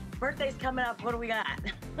 okay, birthday's coming up. What do we got?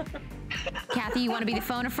 Kathy, you want to be the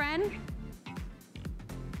phone-a-friend?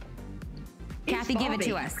 Kathy, give it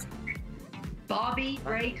to us. Bobby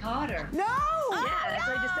Ray Carter. No! Yeah, that's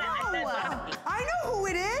what I just said. I said Bobby. I know who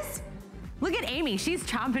it is. Look at Amy. She's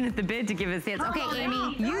chomping at the bit to give us the answer. Okay,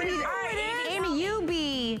 Amy,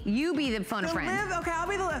 you be the phone-a-friend. Okay, I'll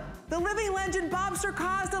be the living legend, Bob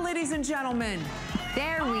Circosta, ladies and gentlemen.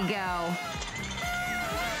 There we go.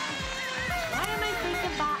 Why am I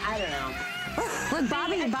thinking Bob? I don't know. Look,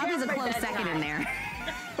 Bobby's a close second in there.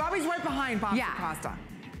 Bobby's right behind Bob Circosta.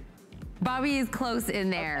 Bobby is close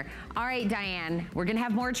in there. All right, Diane, we're gonna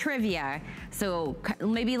have more trivia. So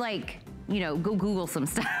maybe like, you know, go Google some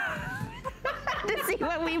stuff to see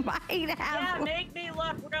what we might have. Yeah, make me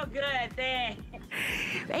look real good, thanks.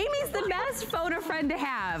 Amy's the best phone-a-friend to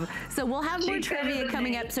have. So we'll have more trivia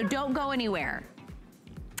coming up, so don't go anywhere.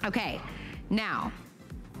 Okay, now,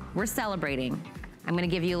 we're celebrating. I'm gonna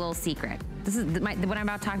give you a little secret. This is what I'm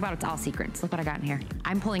about to talk about, it's all secrets. Look what I got in here.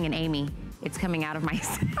 I'm pulling an Amy. It's coming out of my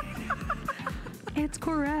It's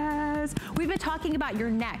Caress. We've been talking about your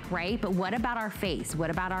neck, right? But what about our face? What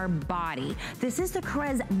about our body? This is the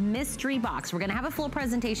Caress mystery box. We're gonna have a full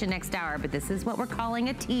presentation next hour, but this is what we're calling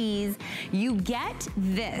a tease. You get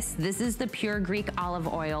this. This is the pure Greek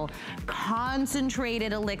olive oil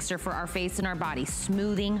concentrated elixir for our face and our body,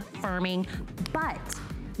 smoothing, firming, but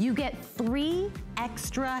you get 3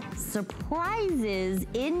 extra surprises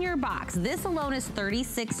in your box. This alone is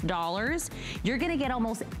 $36. You're gonna get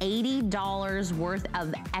almost $80 worth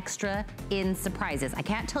of extra in surprises. I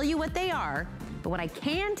can't tell you what they are, but what I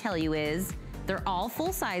can tell you is they're all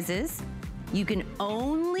full sizes. You can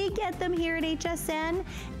only get them here at HSN,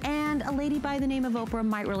 and a lady by the name of Oprah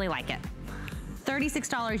might really like it.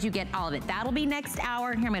 $36, you get all of it. That'll be next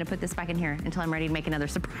hour. Here, I'm gonna put this back in here until I'm ready to make another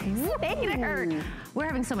surprise later. We're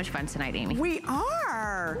having so much fun tonight, Amy. We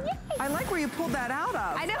are. Yay. I like where you pulled that out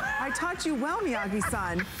of. I know. I taught you well,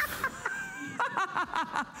 Miyagi-san.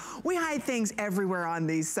 We hide things everywhere on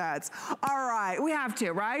these sets. All right, we have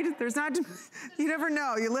to, right? There's not, you never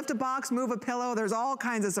know. You lift a box, move a pillow, there's all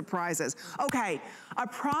kinds of surprises. Okay, a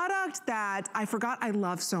product that I forgot I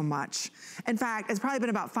love so much. In fact, it's probably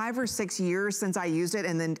been about 5 or 6 years since I used it,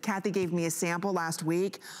 and then Kathy gave me a sample last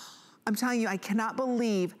week. I'm telling you, I cannot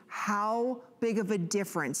believe how big of a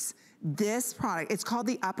difference this product, it's called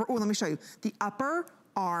the upper, oh, let me show you. The Upper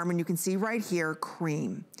Arm, and you can see right here,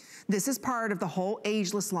 cream. This is part of the whole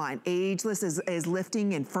Ageless line. Ageless is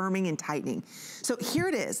lifting and firming and tightening. So here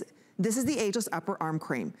it is. This is the Ageless Upper Arm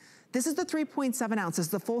Cream. This is the 3.7 ounces,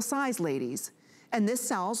 the full size, ladies. And this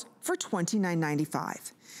sells for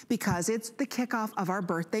 $29.95 because it's the kickoff of our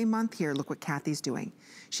birthday month here. Look what Kathy's doing.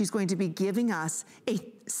 She's going to be giving us a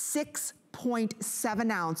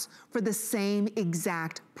 6.7 ounce for the same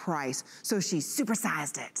exact price. So she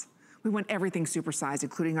supersized it. We want everything supersized,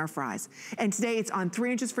 including our fries. And today it's on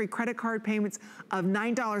 3 inches free credit card payments of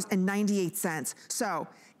 $9.98. So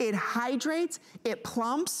it hydrates, it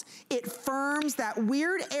plumps, it firms that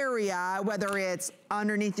weird area, whether it's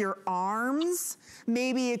underneath your arms,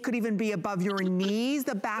 maybe it could even be above your knees,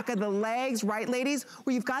 the back of the legs, right, ladies?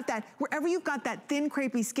 Where you've got that, wherever you've got that thin,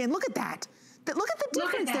 crepey skin. Look at that. Look at the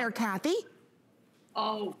difference there, Kathy.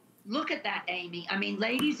 Oh, look at that, Amy. I mean,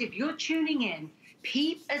 ladies, if you're tuning in,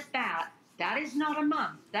 peep at that. That is not a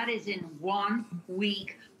month. That is in 1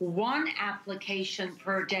 week, 1 application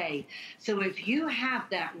per day. So if you have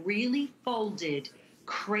that really folded,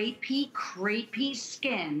 crepey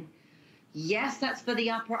skin, yes, that's for the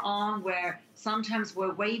upper arm where sometimes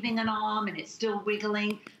we're waving an arm and it's still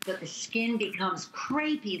wiggling, but the skin becomes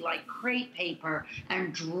crepey like crepe paper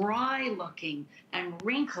and dry looking and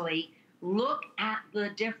wrinkly. Look at the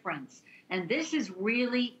difference. And this is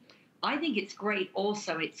really, I think it's great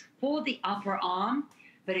also. It's for the upper arm,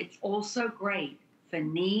 but it's also great for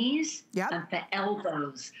knees and for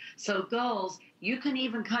elbows. So girls, you can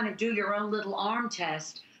even kind of do your own little arm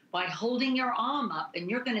test by holding your arm up, and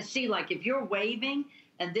you're gonna see, like, if you're waving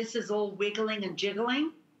and this is all wiggling and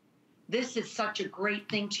jiggling, this is such a great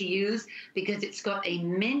thing to use because it's got a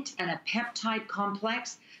mint and a peptide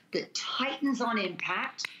complex that tightens on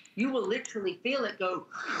impact. You will literally feel it go,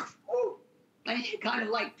 ooh, and it kind of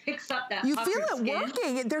like picks up that You feel it skin.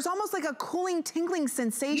 working. There's almost like a cooling, tingling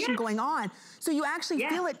sensation going on. So you actually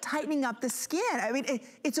feel it tightening up the skin. I mean,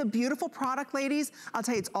 it's a beautiful product, ladies. I'll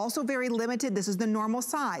tell you, it's also very limited. This is the normal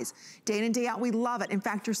size. Day in and day out, we love it. In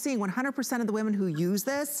fact, you're seeing 100% of the women who use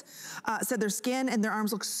this said their skin and their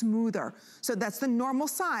arms look smoother. So that's the normal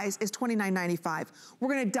size is $29.95. We're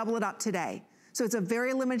gonna double it up today. So it's a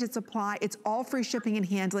very limited supply. It's all free shipping and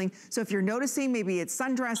handling. So if you're noticing, maybe it's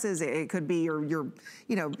sundresses, it could be your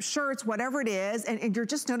you know, shirts, whatever it is, and you're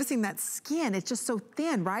just noticing that skin, it's just so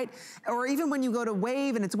thin, right? Or even when you go to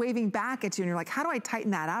wave and it's waving back at you and you're like, how do I tighten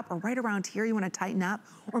that up? Or right around here you wanna tighten up,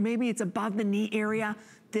 or maybe it's above the knee area.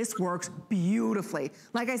 This works beautifully.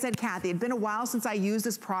 Like I said, Kathy, it'd been a while since I used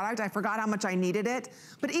this product. I forgot how much I needed it.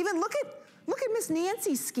 But even look at Miss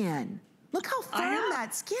Nancy's skin. Look how firm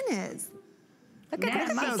that skin is. Look at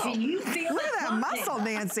that muscle. You feel Look at that muscle,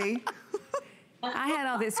 Nancy. I had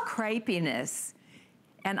all this crepiness,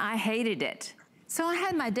 and I hated it. So I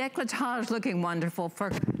had my décolletage looking wonderful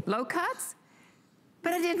for low cuts,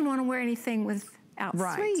 but I didn't want to wear anything without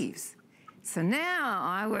sleeves. So now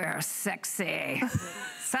I wear sexy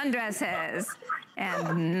sundresses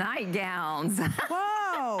and nightgowns.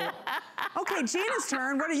 Whoa. Okay, Gina's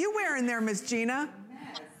turn. What are you wearing there, Miss Gina?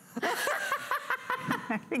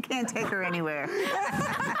 We can't take her anywhere.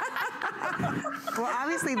 Well,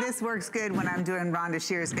 obviously this works good when I'm doing Rhonda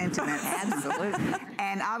Shear's Intimates. Absolutely.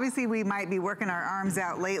 And obviously we might be working our arms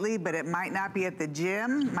out lately, but it might not be at the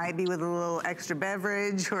gym. Might be with a little extra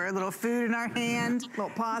beverage or a little food in our hand. A little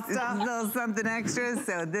pasta. A little something extra.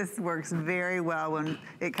 So this works very well when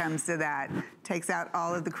it comes to that. Takes out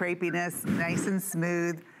all of the crepiness, nice and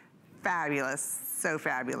smooth. Fabulous. So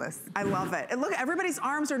fabulous. I love it. And look, everybody's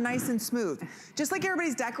arms are nice and smooth. Just like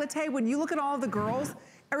everybody's décolleté, when you look at all of the girls,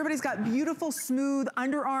 everybody's got beautiful, smooth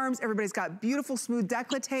underarms. Everybody's got beautiful, smooth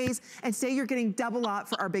décolletés. And today you're getting double up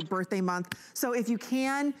for our big birthday month. So if you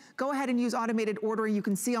can, go ahead and use automated ordering. You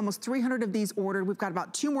can see almost 300 of these ordered. We've got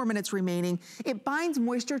about 2 more minutes remaining. It binds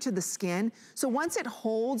moisture to the skin. So once it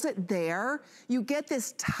holds it there, you get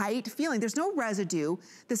this tight feeling. There's no residue.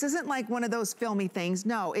 This isn't like one of those filmy things.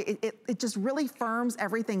 No, it just really firms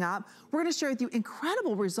everything up. We're gonna share with you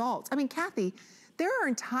incredible results. I mean, Kathy, there are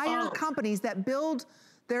entire companies that build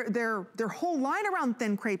their whole line around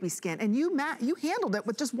thin, crepey skin, and you handled it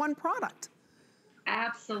with just one product.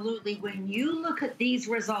 Absolutely. When you look at these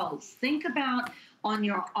results, think about on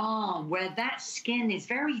your arm where that skin is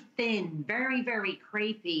very thin, very, very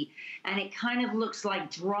crepey, and it kind of looks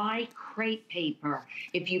like dry crepe paper.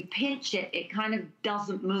 If you pinch it, it kind of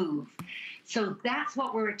doesn't move. So that's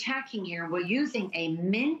what we're attacking here. We're using a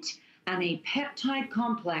mint and a peptide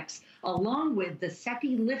complex along with the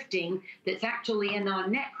Seppi lifting that's actually in our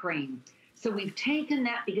neck cream. So we've taken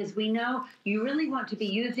that because we know you really want to be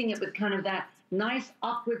using it with kind of that nice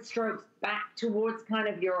upward strokes back towards kind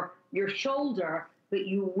of your shoulder, but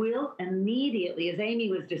you will immediately, as Amy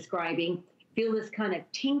was describing, feel this kind of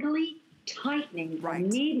tingly tightening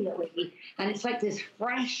immediately. And it's like this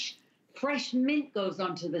fresh Fresh mint goes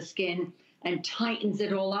onto the skin and tightens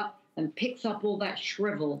it all up and picks up all that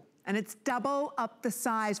shrivel. And it's double up the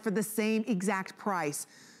size for the same exact price.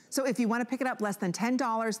 So if you want to pick it up less than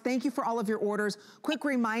 $10, thank you for all of your orders. Quick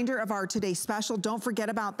reminder of our today's special. Don't forget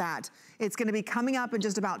about that. It's going to be coming up in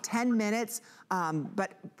just about 10 minutes,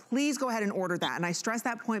 but please go ahead and order that. And I stress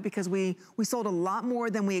that point because we sold a lot more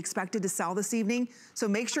than we expected to sell this evening. So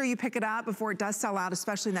make sure you pick it up before it does sell out,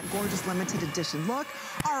 especially in that gorgeous limited edition look.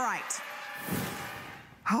 All right.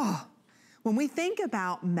 Oh, when we think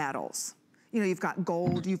about metals, you know, you've got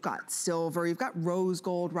gold, you've got silver, you've got rose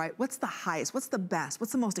gold, right? What's the highest? What's the best?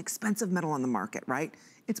 What's the most expensive metal on the market, right?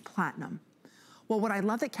 It's platinum. Well, what I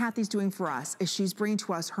love that Kathy's doing for us is she's bringing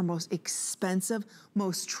to us her most expensive,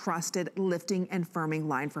 most trusted lifting and firming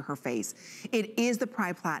line for her face. It is the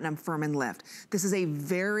Prai Platinum Firm and Lift. This is a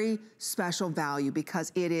very special value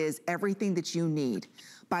because it is everything that you need.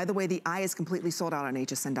 By the way, the eye is completely sold out on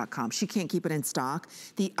hsn.com. She can't keep it in stock.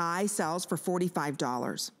 The eye sells for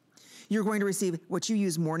 $45. You're going to receive what you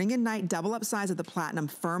use morning and night, double up size of the Platinum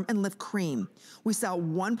Firm and Lift Cream. We sell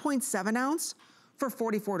 1.7 ounce for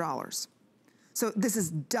 $44. So this is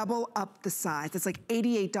double up the size. It's like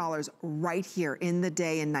 $88 right here in the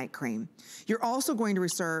day and night cream. You're also going to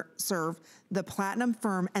serve the Platinum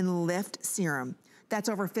Firm and Lift Serum. That's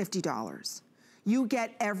over $50. You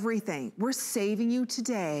get everything. We're saving you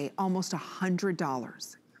today almost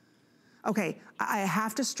 $100. Okay, I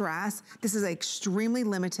have to stress, this is extremely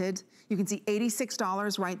limited. You can see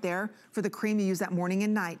 $86 right there for the cream. You use that morning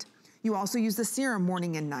and night. You also use the serum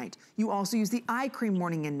morning and night. You also use the eye cream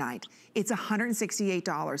morning and night. It's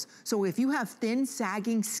 $168. So if you have thin,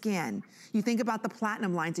 sagging skin, you think about the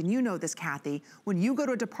platinum lines, and you know this, Kathy, when you go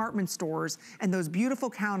to department stores and those beautiful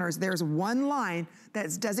counters, there's one line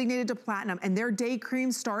that's designated to platinum, and their day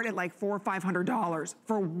creams start at like $400 or $500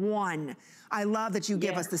 for one. I love that you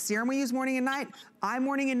give us the serum we use morning and night, eye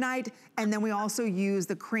morning and night, and then we also use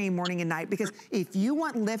the cream morning and night, because if you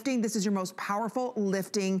want lifting, this is your most powerful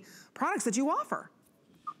lifting products that you offer.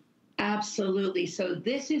 Absolutely. So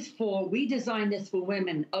this is for, we designed this for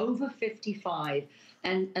women over 55.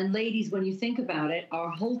 And ladies, when you think about it, our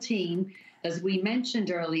whole team, as we mentioned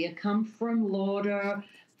earlier, come from Lauder,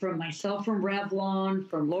 from myself, from Revlon,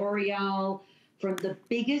 from L'Oreal, from the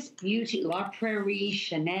biggest beauty, La Prairie,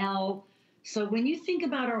 Chanel. So when you think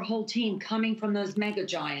about our whole team coming from those mega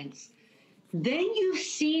giants, then you've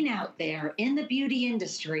seen out there in the beauty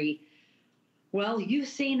industry, well, you've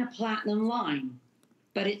seen a platinum line,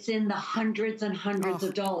 but it's in the hundreds and hundreds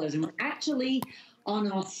of dollars. And actually,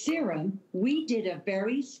 on our serum, we did a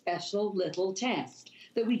very special little test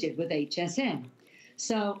that we did with HSN.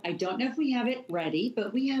 So I don't know if we have it ready,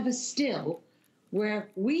 but we have a still where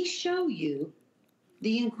we show you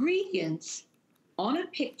the ingredients on a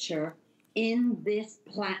picture in this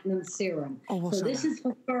platinum serum. So this is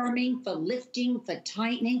for firming, for lifting, for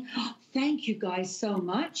tightening. Thank you guys so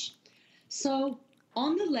much. So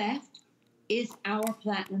on the left is our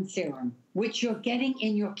platinum serum, which you're getting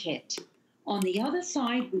in your kit. On the other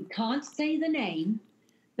side, we can't say the name,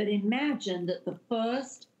 but imagine that the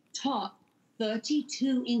first top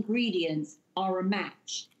 32 ingredients are a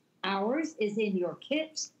match. Ours is in your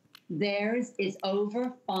kit. Theirs is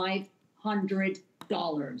over $500.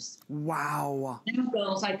 Wow. Now,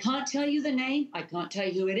 girls, I can't tell you the name. I can't tell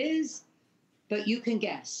you who it is, but you can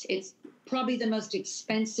guess. It's probably the most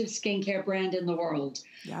expensive skincare brand in the world.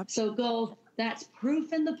 Yep. So, girls, that's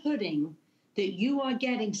proof in the pudding that you are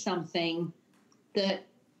getting something that,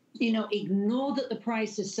 you know, ignore that the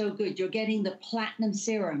price is so good. You're getting the platinum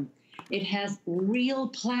serum. It has real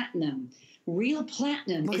platinum. Real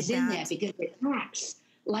platinum is in there because it acts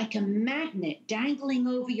like a magnet dangling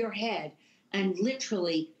over your head and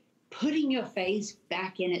literally putting your face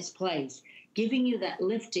back in its place, giving you that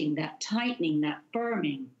lifting, that tightening, that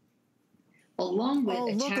firming, along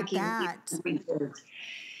with attacking the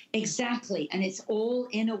Exactly, and it's all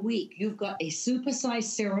in a week. You've got a supersized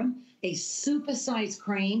serum, a supersized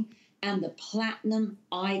cream, and the platinum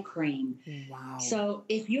eye cream. Wow. So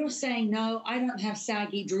if you're saying, no, I don't have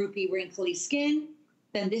saggy, droopy, wrinkly skin,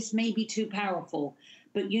 then this may be too powerful.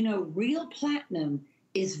 But you know, real platinum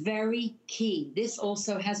is very key. This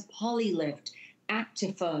also has Polylift,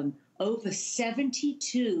 Actifirm, over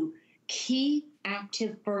 72 key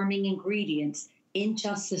active firming ingredients in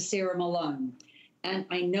just the serum alone. And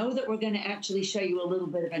I know that we're going to actually show you a little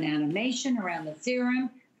bit of an animation around the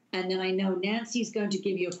serum. And then I know Nancy's going to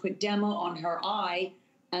give you a quick demo on her eye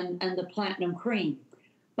and the platinum cream.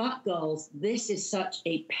 But girls, this is such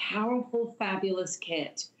a powerful, fabulous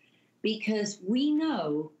kit because we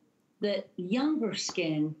know that younger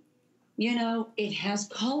skin, you know, it has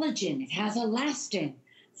collagen, it has elastin.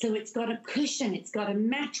 So it's got a cushion, it's got a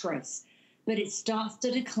mattress, but it starts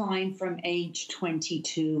to decline from age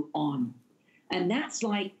 22 on. And that's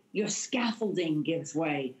like your scaffolding gives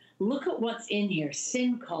way. Look at what's in here.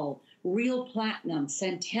 Syncoal, real platinum,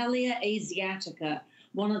 Centellia asiatica,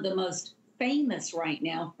 one of the most famous right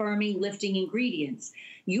now firming lifting ingredients.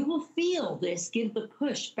 You will feel this give the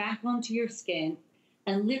push back onto your skin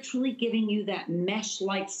and literally giving you that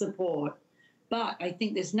mesh-like support. But I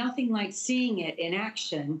think there's nothing like seeing it in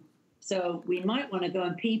action. So we might want to go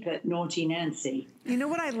and peep at Naughty Nancy. You know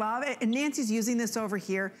what I love? And Nancy's using this over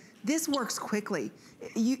here. This works quickly.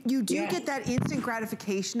 You do get that instant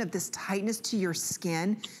gratification of this tightness to your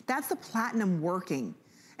skin. That's the platinum working.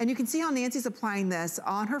 And you can see how Nancy's applying this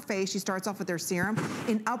on her face. She starts off with her serum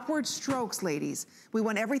in upward strokes, ladies. We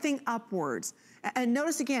want everything upwards. And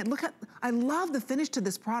notice again, look at, I love the finish to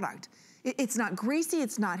this product. It's not greasy,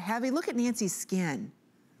 it's not heavy. Look at Nancy's skin.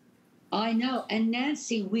 I know. And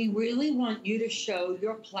Nancy, we really want you to show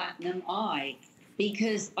your platinum eye,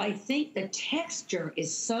 because I think the texture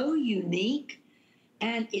is so unique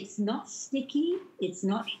and it's not sticky, it's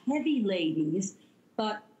not heavy, ladies,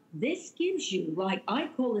 but this gives you, like, I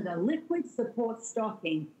call it a liquid support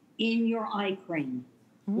stocking in your eye cream.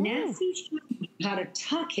 Ooh. Nancy showed you how to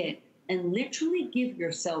tuck it and literally give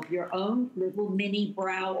yourself your own little mini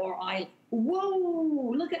brow or eye.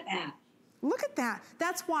 Whoa, look at that. Look at that.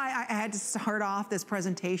 That's why I had to start off this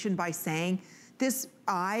presentation by saying this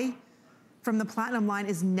eye from the Platinum line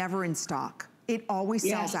is never in stock. It always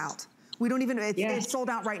sells out. We don't even, it's sold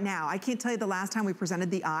out right now. I can't tell you the last time we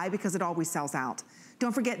presented the eye because it always sells out.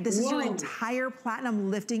 Don't forget, this is your entire Platinum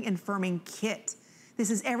lifting and firming kit. This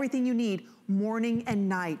is everything you need morning and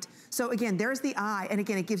night. So again, there's the eye, and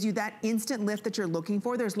again, it gives you that instant lift that you're looking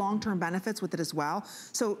for. There's long-term benefits with it as well.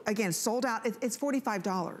 So again, sold out, it's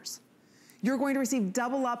 $45. You're going to receive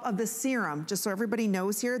double up of the serum, just so everybody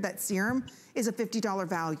knows here that serum is a $50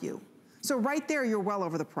 value. So right there, you're well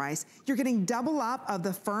over the price. You're getting double up of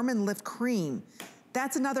the Firm and Lift Cream.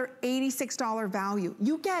 That's another $86 value.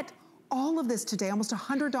 You get all of this today, almost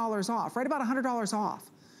 $100 off, right about $100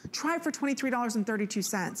 off. Try it for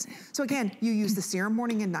 $23.32. So again, you use the serum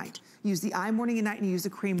morning and night, use the eye morning and night, and you use the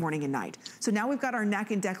cream morning and night. So now we've got our neck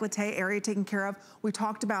and décolleté area taken care of. We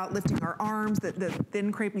talked about lifting our arms, the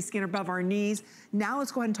thin, crepey skin above our knees. Now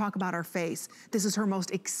let's go ahead and talk about our face. This is her most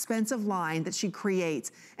expensive line that she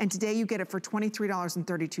creates. And today you get it for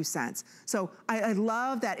 $23.32. So I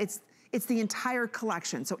love that it's the entire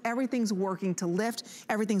collection. So everything's working to lift,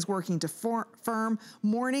 everything's working to firm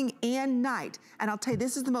morning and night. And I'll tell you,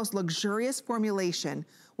 this is the most luxurious formulation.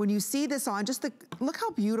 When you see this on, just look how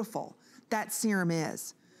beautiful that serum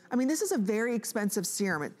is. I mean, this is a very expensive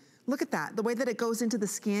serum. Look at that, the way that it goes into the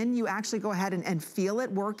skin, you actually go ahead and feel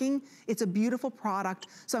it working. It's a beautiful product.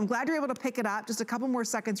 So I'm glad you're able to pick it up. Just a couple more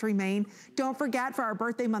seconds remain. Don't forget, for our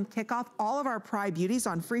birthday month kickoff, all of our Prai Beauties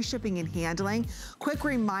on free shipping and handling. Quick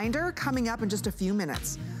reminder, coming up in just a few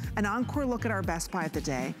minutes, an encore look at our best buy of the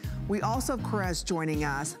day. We also have Perez joining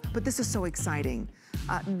us, but this is so exciting.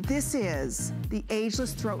 This is the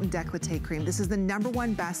Ageless Throat and Décolleté Cream. This is the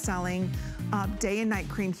 #1 best-selling day and night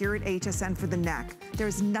cream here at HSN for the neck.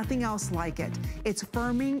 There's nothing else like it. It's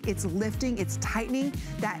firming, it's lifting, it's tightening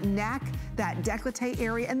that neck, that décolleté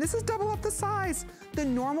area, and this is double up the size. The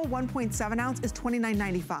normal 1.7 ounce is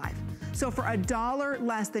 $29.95. So for $1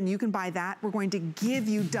 less than you can buy that, we're going to give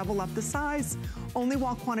you double up the size, only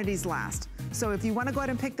while quantities last. So if you want to go ahead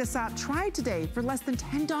and pick this up, try it today for less than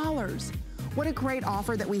 $10. What a great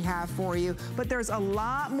offer that we have for you, but there's a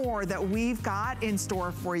lot more that we've got in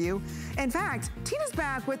store for you. In fact, Tina's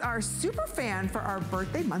back with our super fan for our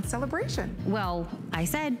birthday month celebration. Well, I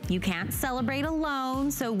said you can't celebrate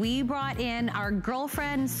alone, so we brought in our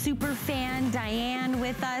girlfriend, super fan, Diane,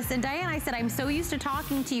 with us. And Diane, I said, I'm so used to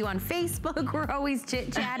talking to you on Facebook. We're always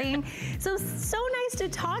chit-chatting. so nice to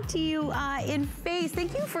talk to you in face.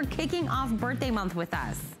 Thank you for kicking off birthday month with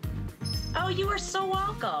us. Oh, you are so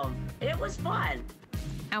welcome. It was fun.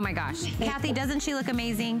 Oh my gosh. Kathy, doesn't she look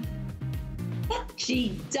amazing?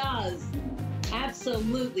 She does.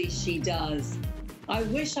 Absolutely, she does. I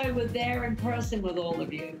wish I were there in person with all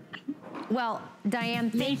of you. Well, Diane,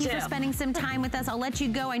 thank you for spending some time with us. I'll let you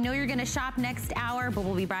go. I know you're going to shop next hour, but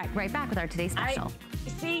we'll be right back with our Today Special.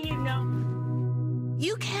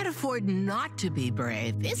 You can't afford not to be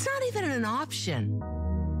brave. It's not even an option.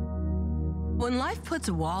 When life puts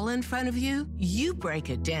a wall in front of you, you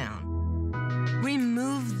break it down.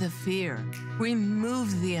 Remove the fear.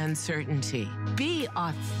 Remove the uncertainty. Be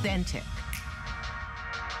authentic.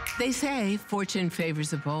 They say fortune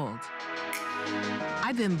favors the bold.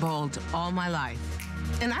 I've been bold all my life,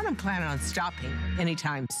 and I don't plan on stopping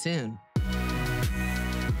anytime soon.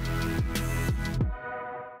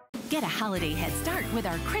 Get a holiday head start with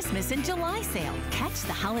our Christmas in July sale. Catch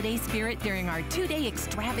the holiday spirit during our 2-day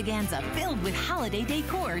extravaganza filled with holiday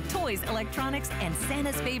decor, toys, electronics, and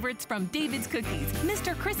Santa's favorites from David's Cookies,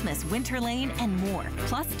 Mr. Christmas, Winter Lane, and more.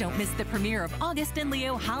 Plus, don't miss the premiere of August and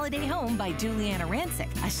Leo Holiday Home by Juliana Rancic,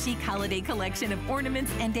 a chic holiday collection of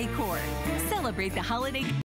ornaments and decor. Celebrate the holiday